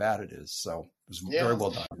 for how bad it is. So it was very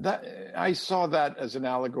well done. I saw that as an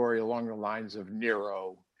allegory along the lines of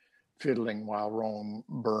Nero fiddling while Rome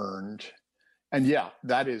burned. And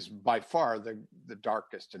that is by far the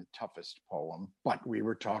darkest and toughest poem. But we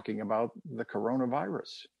were talking about the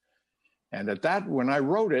coronavirus. And when I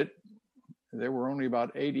wrote it, there were only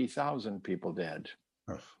about 80,000 people dead.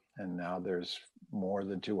 And now there's more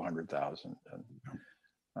than 200,000.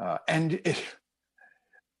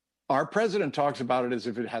 Our president talks about it as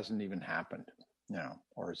if it hasn't even happened,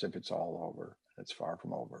 or as if it's all over. It's far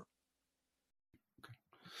from over.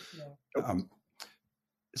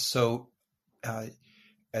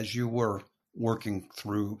 As you were working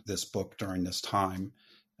through this book during this time,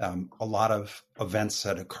 a lot of events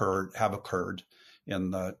have occurred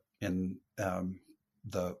in the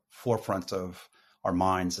forefront of our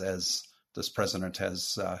minds as this president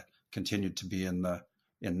has continued to be in the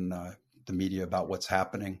media about what's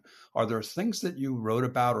happening. Are there things that you wrote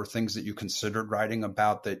about or things that you considered writing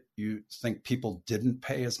about that you think people didn't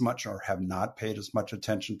pay as much or have not paid as much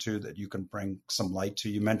attention to that you can bring some light to?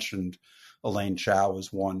 You mentioned Elaine Chao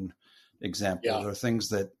as one example. Yeah. There are things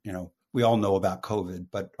that, we all know about COVID,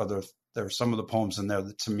 but there are some of the poems in there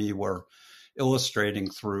that to me were illustrating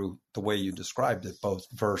through the way you described it, both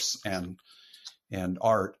verse and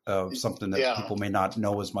art, of something that people may not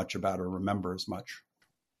know as much about or remember as much.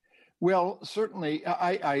 Well, certainly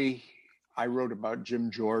I wrote about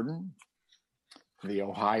Jim Jordan, the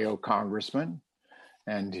Ohio congressman,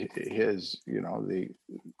 and his,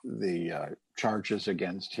 the charges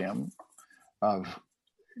against him of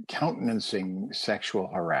countenancing sexual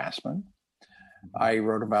harassment. I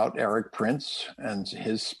wrote about Eric Prince and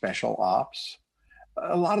his special ops.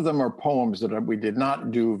 A lot of them are poems that we did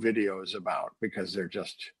not do videos about because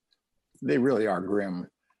they really are grim.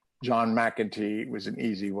 John McEntee was an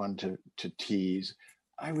easy one to tease.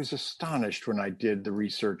 I was astonished when I did the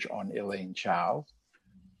research on Elaine Chao,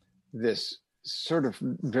 this sort of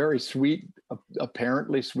very sweet,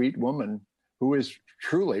 apparently sweet woman who is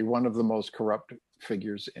truly one of the most corrupt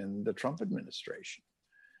figures in the Trump administration.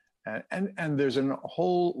 And there's a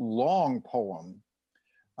whole long poem.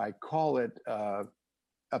 I call it A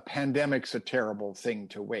Pandemic's a Terrible Thing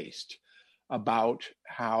to Waste, about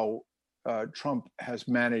how Trump has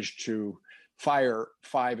managed to fire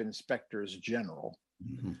 5 inspectors general.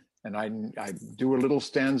 Mm-hmm. And I do a little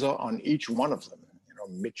stanza on each one of them,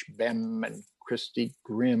 Mitch Bem and Christy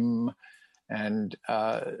Grimm And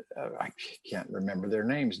I can't remember their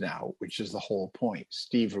names now, which is the whole point.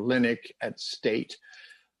 Steve Linick at State.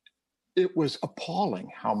 It was appalling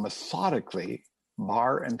how methodically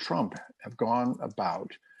Barr and Trump have gone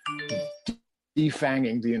about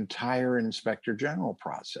defanging the entire Inspector General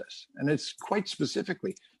process. And it's quite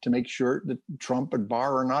specifically to make sure that Trump and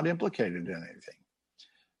Barr are not implicated in anything.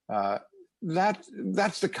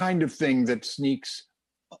 That's the kind of thing that sneaks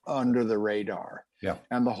under the radar. Yeah.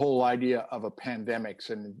 And the whole idea of a pandemic's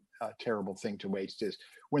a terrible thing to waste is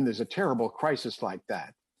when there's a terrible crisis like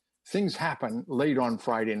that, things happen late on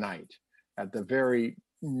Friday night at the very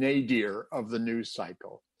nadir of the news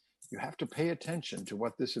cycle. You have to pay attention to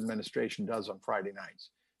what this administration does on Friday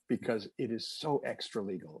nights because it is so extra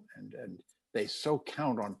legal and they so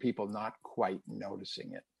count on people not quite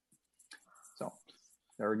noticing it. So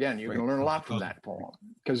there again, you can learn a lot from that poem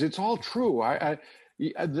because it's all true.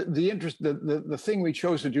 The thing we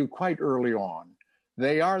chose to do quite early on,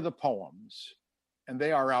 they are the poems and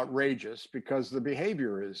they are outrageous because the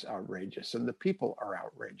behavior is outrageous and the people are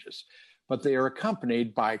outrageous, but they are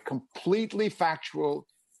accompanied by completely factual,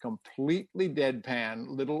 completely deadpan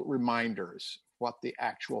little reminders what the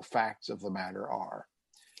actual facts of the matter are,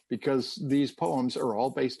 because these poems are all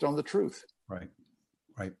based on the truth. Right.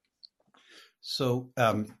 So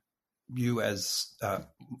you, as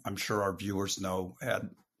I'm sure our viewers know, had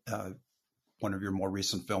one of your more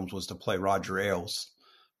recent films was to play Roger Ailes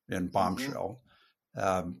in Bombshell.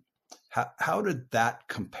 How did that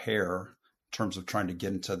compare in terms of trying to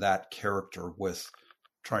get into that character with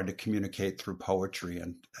trying to communicate through poetry?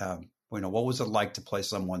 And what was it like to play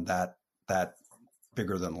someone that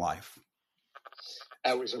bigger than life?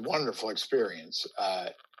 It was a wonderful experience.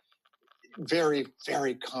 Very,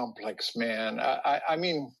 very complex man. I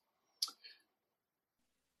mean,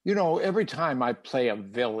 every time I play a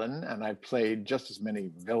villain, and I played just as many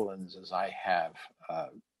villains as I have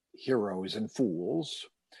heroes and fools,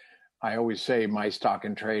 I always say my stock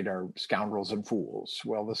and trade are scoundrels and fools.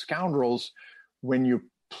 Well, the scoundrels, when you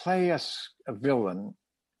play a villain,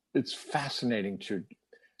 it's fascinating to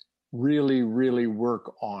really, really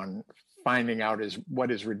work on finding out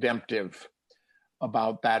what is redemptive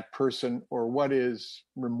about that person or what is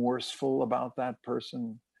remorseful about that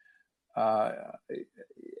person.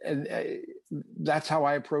 And that's how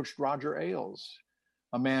I approached Roger Ailes,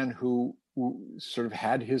 a man who sort of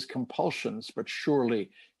had his compulsions, but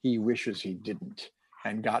surely he wishes he didn't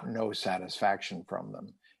and got no satisfaction from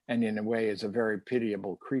them. And in a way is a very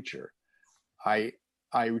pitiable creature. I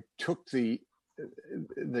took the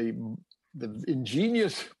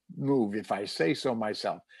ingenious move, if I say so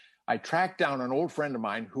myself. I tracked down an old friend of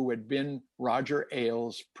mine who had been Roger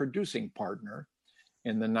Ailes' producing partner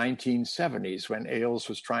in the 1970s when Ailes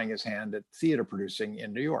was trying his hand at theater producing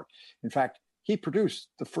in New York. In fact, he produced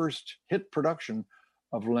the first hit production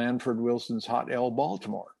of Lanford Wilson's Hot L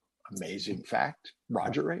Baltimore. Amazing fact,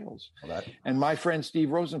 Roger Ailes. And my friend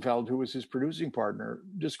Steve Rosenfeld, who was his producing partner,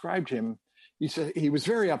 described him. He said he was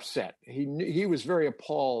very upset. He was very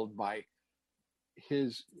appalled by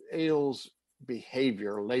his Ailes'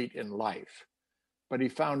 behavior late in life, but he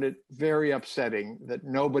found it very upsetting that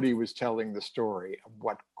nobody was telling the story of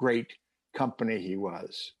what great company he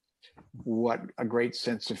was, what a great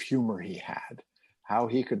sense of humor he had, how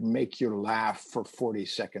he could make you laugh for 40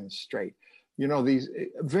 seconds straight. These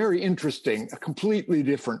very interesting, a completely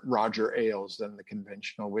different Roger Ailes than the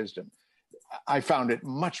conventional wisdom. I found it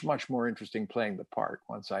much, much more interesting playing the part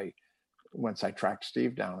once I tracked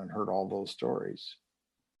Steve down and heard all those stories.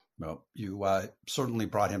 Well, you certainly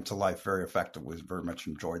brought him to life very effectively. Very much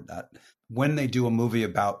enjoyed that. When they do a movie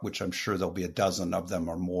about, which I'm sure there'll be a dozen of them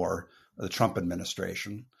or more, the Trump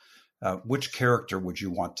administration, which character would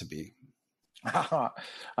you want to be?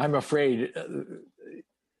 I'm afraid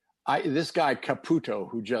this guy Caputo,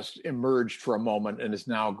 who just emerged for a moment and is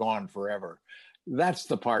now gone forever, that's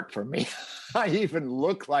the part for me. I even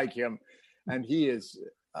look like him, and he is.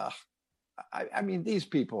 I mean, these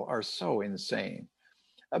people are so insane.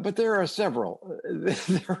 But there are several.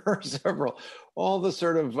 All the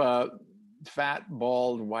sort of fat,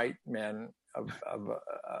 bald, white men of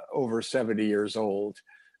over 70 years old.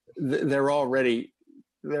 They're already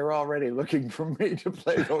looking for me to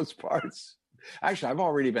play those parts. Actually, I've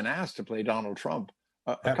already been asked to play Donald Trump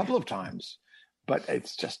a couple of times, but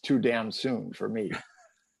it's just too damn soon for me.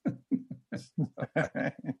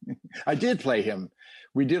 I did play him.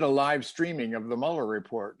 We did a live streaming of the Mueller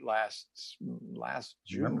report last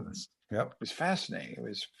June. Yep. It was fascinating. It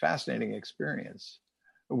was a fascinating experience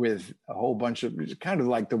with a whole bunch of, kind of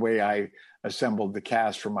like the way I assembled the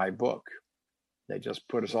cast for my book. They just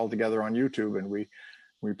put us all together on YouTube and we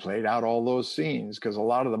We played out all those scenes because a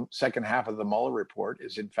lot of the second half of the Mueller report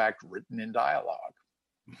is in fact written in dialogue.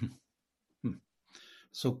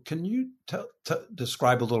 So can you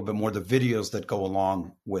describe a little bit more the videos that go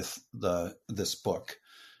along with this book?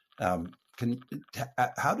 How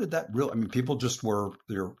did that really? I mean, people just were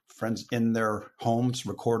your friends in their homes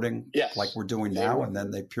recording, yes, like we're doing now, and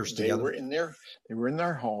then they pierced together. They were in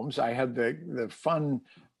their homes. I had the fun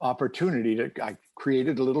opportunity I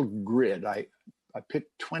created a little grid. I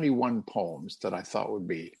picked 21 poems that I thought would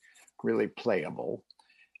be really playable.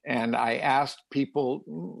 And I asked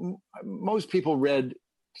people, most people read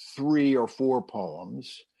 3 or 4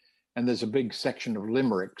 poems. And there's a big section of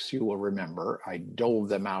limericks, you will remember. I doled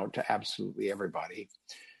them out to absolutely everybody.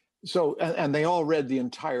 So, and they all read the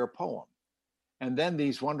entire poem. And then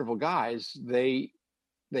these wonderful guys, they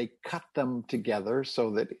cut them together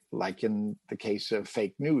so that, like in the case of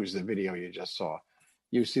Fake News, the video you just saw,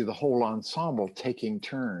 you see the whole ensemble taking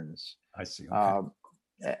turns. I see. Okay.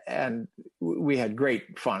 And we had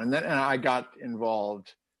great fun. And then I got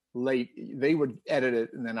involved late. They would edit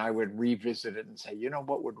it, and then I would revisit it and say, you know,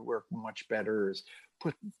 what would work much better is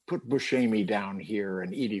put Buscemi down here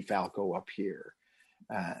and Edie Falco up here.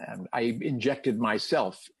 And I injected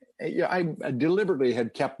myself. I deliberately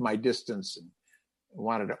had kept my distance and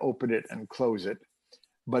wanted to open it and close it.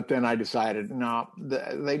 But then I decided, no,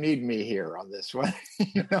 they need me here on this one,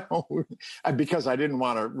 you know, because I didn't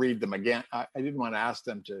want to read them again. I didn't want to ask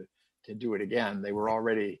them to do it again. They were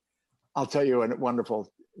already, I'll tell you a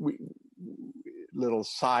wonderful little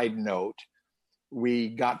side note. We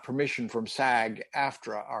got permission from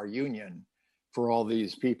SAG-AFTRA, our union, for all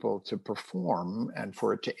these people to perform and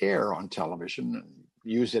for it to air on television and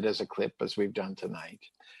use it as a clip, as we've done tonight.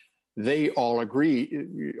 They all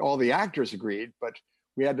agreed, all the actors agreed, but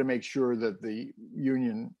we had to make sure that the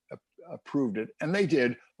union approved it. And they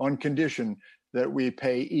did, on condition that we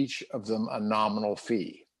pay each of them a nominal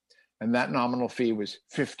fee. And that nominal fee was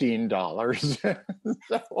 $15.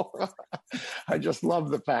 So I just love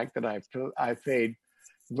the fact that I paid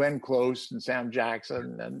Glenn Close and Sam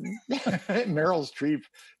Jackson and Meryl Streep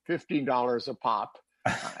 $15 a pop.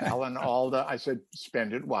 Alan Alda, I said,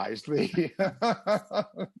 spend it wisely.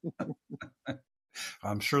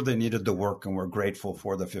 I'm sure they needed the work, and we're grateful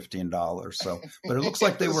for the $15. So, but it looks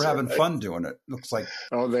like they were having fun doing it. Looks like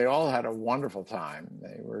they all had a wonderful time.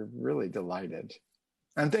 They were really delighted,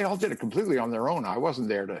 and they all did it completely on their own. I wasn't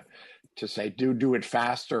there to say do it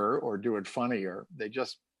faster or do it funnier.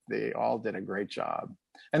 They all did a great job.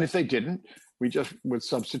 And if they didn't, we just would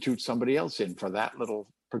substitute somebody else in for that little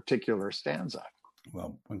particular stanza.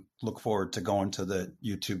 Well, we look forward to going to the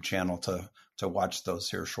YouTube channel to watch those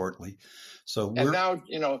here shortly. So and now,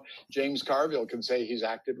 you know, James Carville can say he's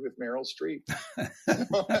acted with Meryl Streep.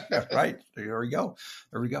 Right. There we go.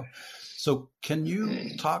 So can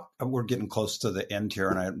you talk, we're getting close to the end here,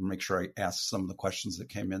 and I make sure I ask some of the questions that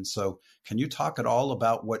came in. So can you talk at all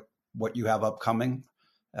about what you have upcoming?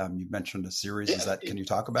 You mentioned a series. Can you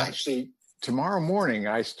talk about it? Actually, tomorrow morning,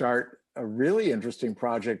 I start a really interesting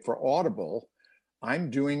project for Audible.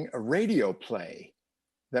 I'm doing a radio play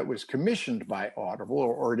that was commissioned by Audible,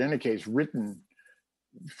 or in any case, written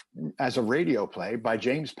as a radio play by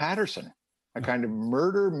James Patterson, a kind of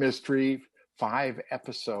murder mystery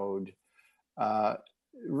 5-episode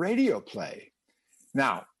radio play.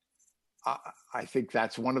 Now, I think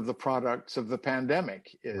that's one of the products of the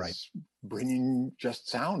pandemic is bringing just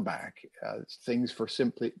sound back, things for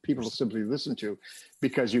people to simply listen to,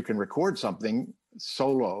 because you can record something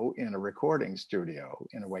solo in a recording studio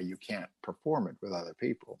in a way you can't perform it with other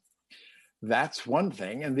people. That's one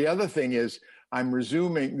thing. And the other thing is I'm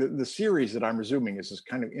resuming, the series that I'm resuming is this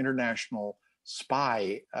kind of international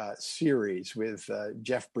spy series with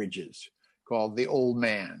Jeff Bridges called The Old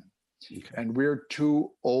Man. Okay. And we're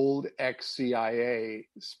 2 old ex-CIA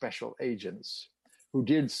special agents who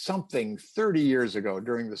did something 30 years ago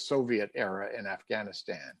during the Soviet era in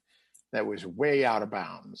Afghanistan that was way out of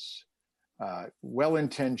bounds.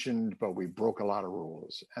 Well-intentioned, but we broke a lot of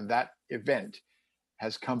rules. And that event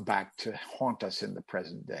has come back to haunt us in the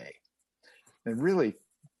present day. And really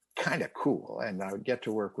kind of cool. And I would get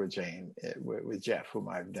to work with Jeff, whom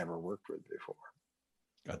I've never worked with before.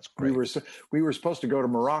 That's great. We were supposed to go to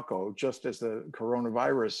Morocco just as the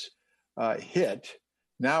coronavirus hit.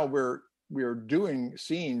 Now we're doing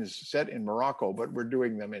scenes set in Morocco, but we're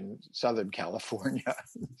doing them in Southern California.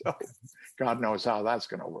 So God knows how that's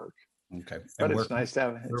going to work. Okay, but it's nice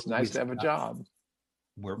to have a job.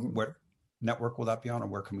 What network will that be on,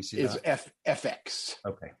 and where can we see that? It's FX.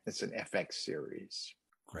 Okay, it's an FX series.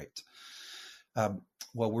 Great.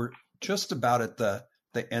 Well, we're just about at the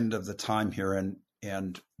end of the time here, and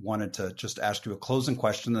and wanted to just ask you a closing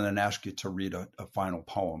question and then ask you to read a final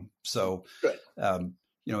poem. So,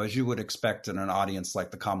 as you would expect in an audience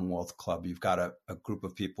like the Commonwealth Club, you've got a group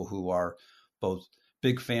of people who are both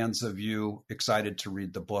big fans of you, excited to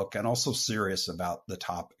read the book, and also serious about the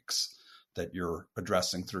topics that you're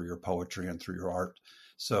addressing through your poetry and through your art.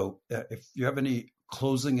 So if you have any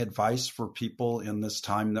closing advice for people in this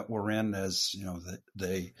time that we're in, as that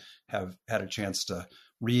they have had a chance to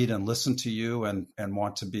read and listen to you and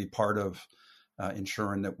want to be part of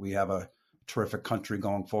ensuring that we have a terrific country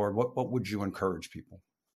going forward, what would you encourage people?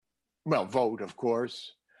 Well, vote, of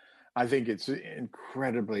course. I think it's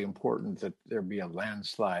incredibly important that there be a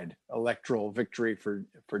landslide electoral victory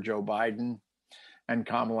for Joe Biden and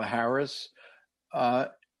Kamala Harris.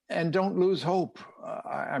 And don't lose hope.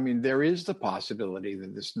 I mean, there is the possibility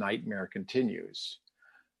that this nightmare continues.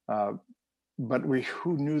 But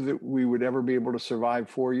who knew that we would ever be able to survive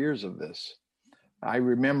 4 years of this? I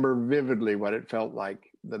remember vividly what it felt like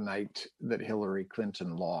the night that Hillary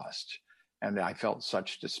Clinton lost. And I felt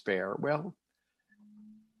such despair. Well,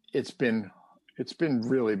 it's been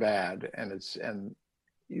really bad. And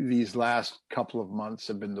these last couple of months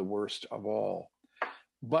have been the worst of all.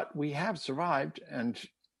 But we have survived, and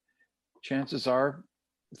chances are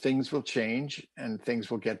things will change and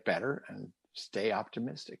things will get better, and stay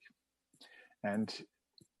optimistic. And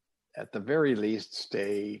at the very least,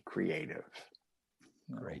 stay creative.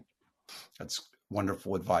 Great. That's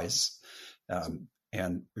wonderful advice.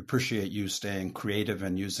 And we appreciate you staying creative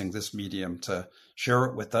and using this medium to share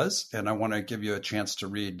it with us. And I want to give you a chance to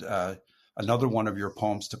read another one of your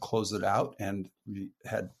poems to close it out. And we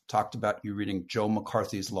had talked about you reading Joe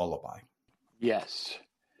McCarthy's Lullaby. Yes.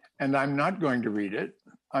 And I'm not going to read it.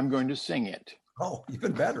 I'm going to sing it. Oh,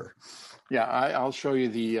 even better. Yeah, I'll show you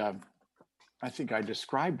the, I think I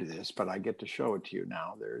described this, but I get to show it to you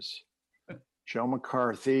now. There's Joe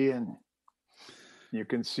McCarthy, and you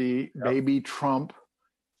can see baby Trump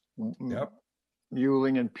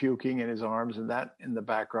mewling and puking in his arms. And that in the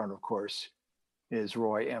background, of course, is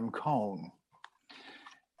Roy M. Cohn.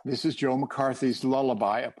 This is Joe McCarthy's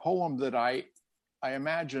Lullaby, a poem that I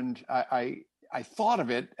imagined, I thought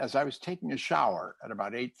of it as I was taking a shower at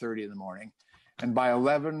about 8:30 in the morning. And by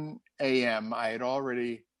 11 a.m., I had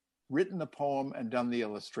already written the poem and done the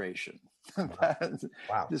illustration.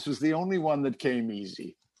 Wow. This was the only one that came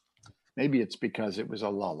easy. Maybe it's because it was a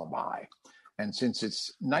lullaby. And since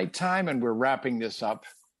it's nighttime and we're wrapping this up,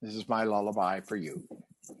 this is my lullaby for you.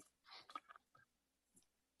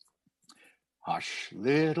 Hush,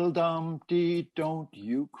 little Dumpty, don't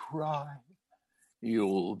you cry.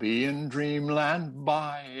 You'll be in dreamland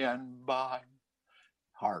by and by.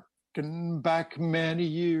 Harken back many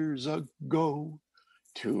years ago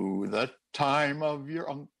to the time of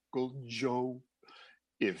your Uncle Joe.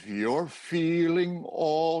 If you're feeling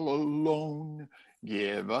all alone,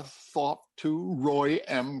 give a thought to Roy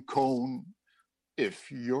M. Cohn.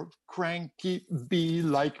 If you're cranky, be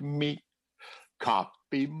like me.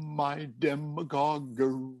 Copy my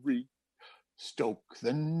demagoguery. Stoke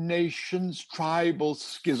the nation's tribal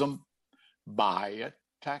schism by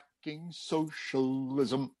attacking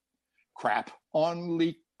socialism. Crap on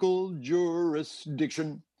legal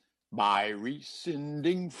jurisdiction by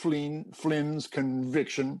rescinding Flynn's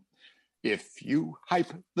conviction. If you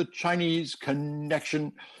hype the Chinese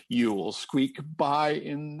connection, you'll squeak by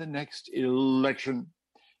in the next election.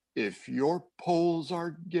 If your polls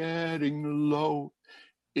are getting low,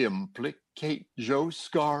 implicate Joe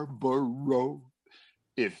Scarborough.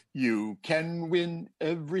 If you can win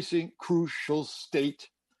every crucial state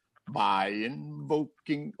by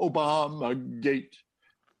invoking Obamagate.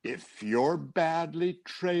 If you're badly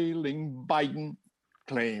trailing Biden,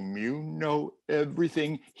 claim you know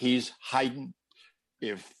everything he's hiding.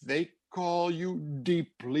 If they call you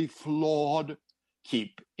deeply flawed,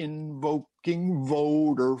 keep invoking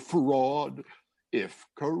voter fraud. If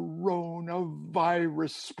coronavirus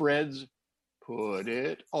spreads, put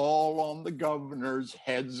it all on the governor's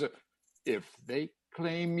heads. If they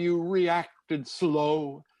claim you reacted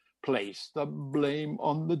slow, place the blame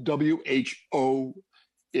on the WHO.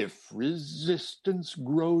 If resistance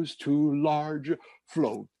grows too large,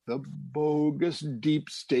 float the bogus deep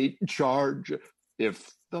state charge.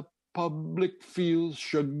 If the public feels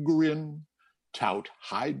chagrin, tout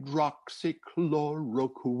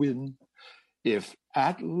hydroxychloroquine. If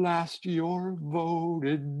at last you're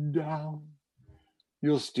voted down,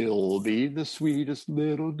 you'll still be the sweetest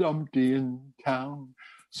little Dumpty in town.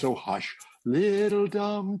 So hush, little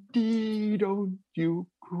Dumpty, don't you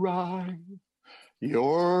cry.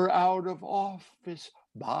 You're out of office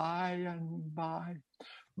by and by,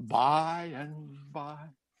 by and by.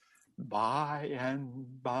 by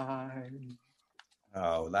and by.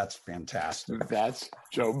 Oh, that's fantastic. That's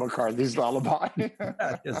Joe McCarthy's lullaby.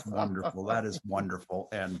 That is wonderful. That is wonderful.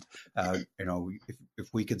 And, if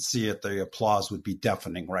we could see it, the applause would be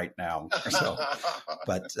deafening right now. So,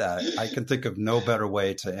 but I can think of no better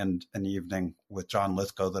way to end an evening with John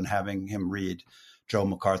Lithgow than having him read Joe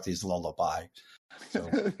McCarthy's lullaby. So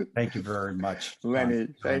thank you very much, Lenny.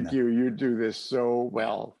 Thank you. You do this so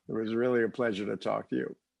well. It was really a pleasure to talk to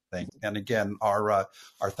you. And again, our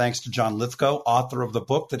thanks to John Lithgow, author of the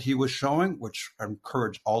book that he was showing, which I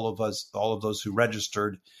encourage all of those who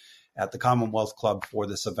registered at the Commonwealth Club for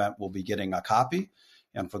this event will be getting a copy.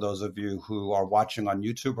 And for those of you who are watching on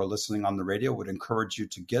YouTube or listening on the radio, would encourage you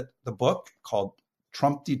to get the book called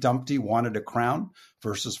Trumpty Dumpty Wanted a Crown: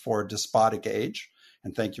 Verses for a Despotic Age.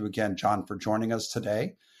 And thank you again, John, for joining us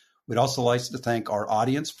today. We'd also like to thank our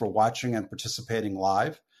audience for watching and participating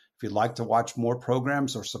live. If you'd like to watch more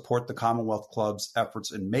programs or support the Commonwealth Club's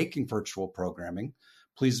efforts in making virtual programming,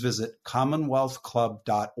 please visit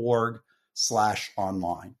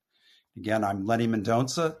commonwealthclub.org/online. Again, I'm Lenny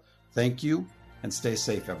Mendonca. Thank you, and stay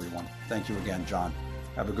safe, everyone. Thank you again, John.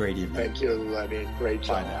 Have a great evening. Thank you, Lenny. Great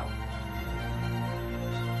job. Bye now.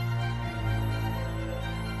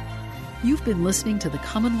 You've been listening to the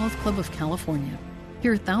Commonwealth Club of California.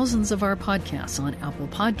 Hear thousands of our podcasts on Apple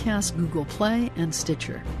Podcasts, Google Play, and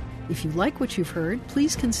Stitcher. If you like what you've heard,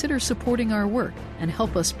 please consider supporting our work and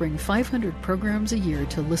help us bring 500 programs a year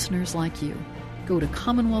to listeners like you. Go to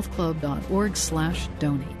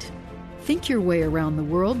commonwealthclub.org/donate. Think your way around the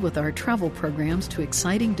world with our travel programs to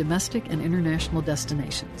exciting domestic and international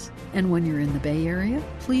destinations. And when you're in the Bay Area,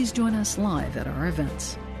 please join us live at our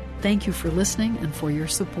events. Thank you for listening and for your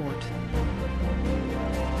support.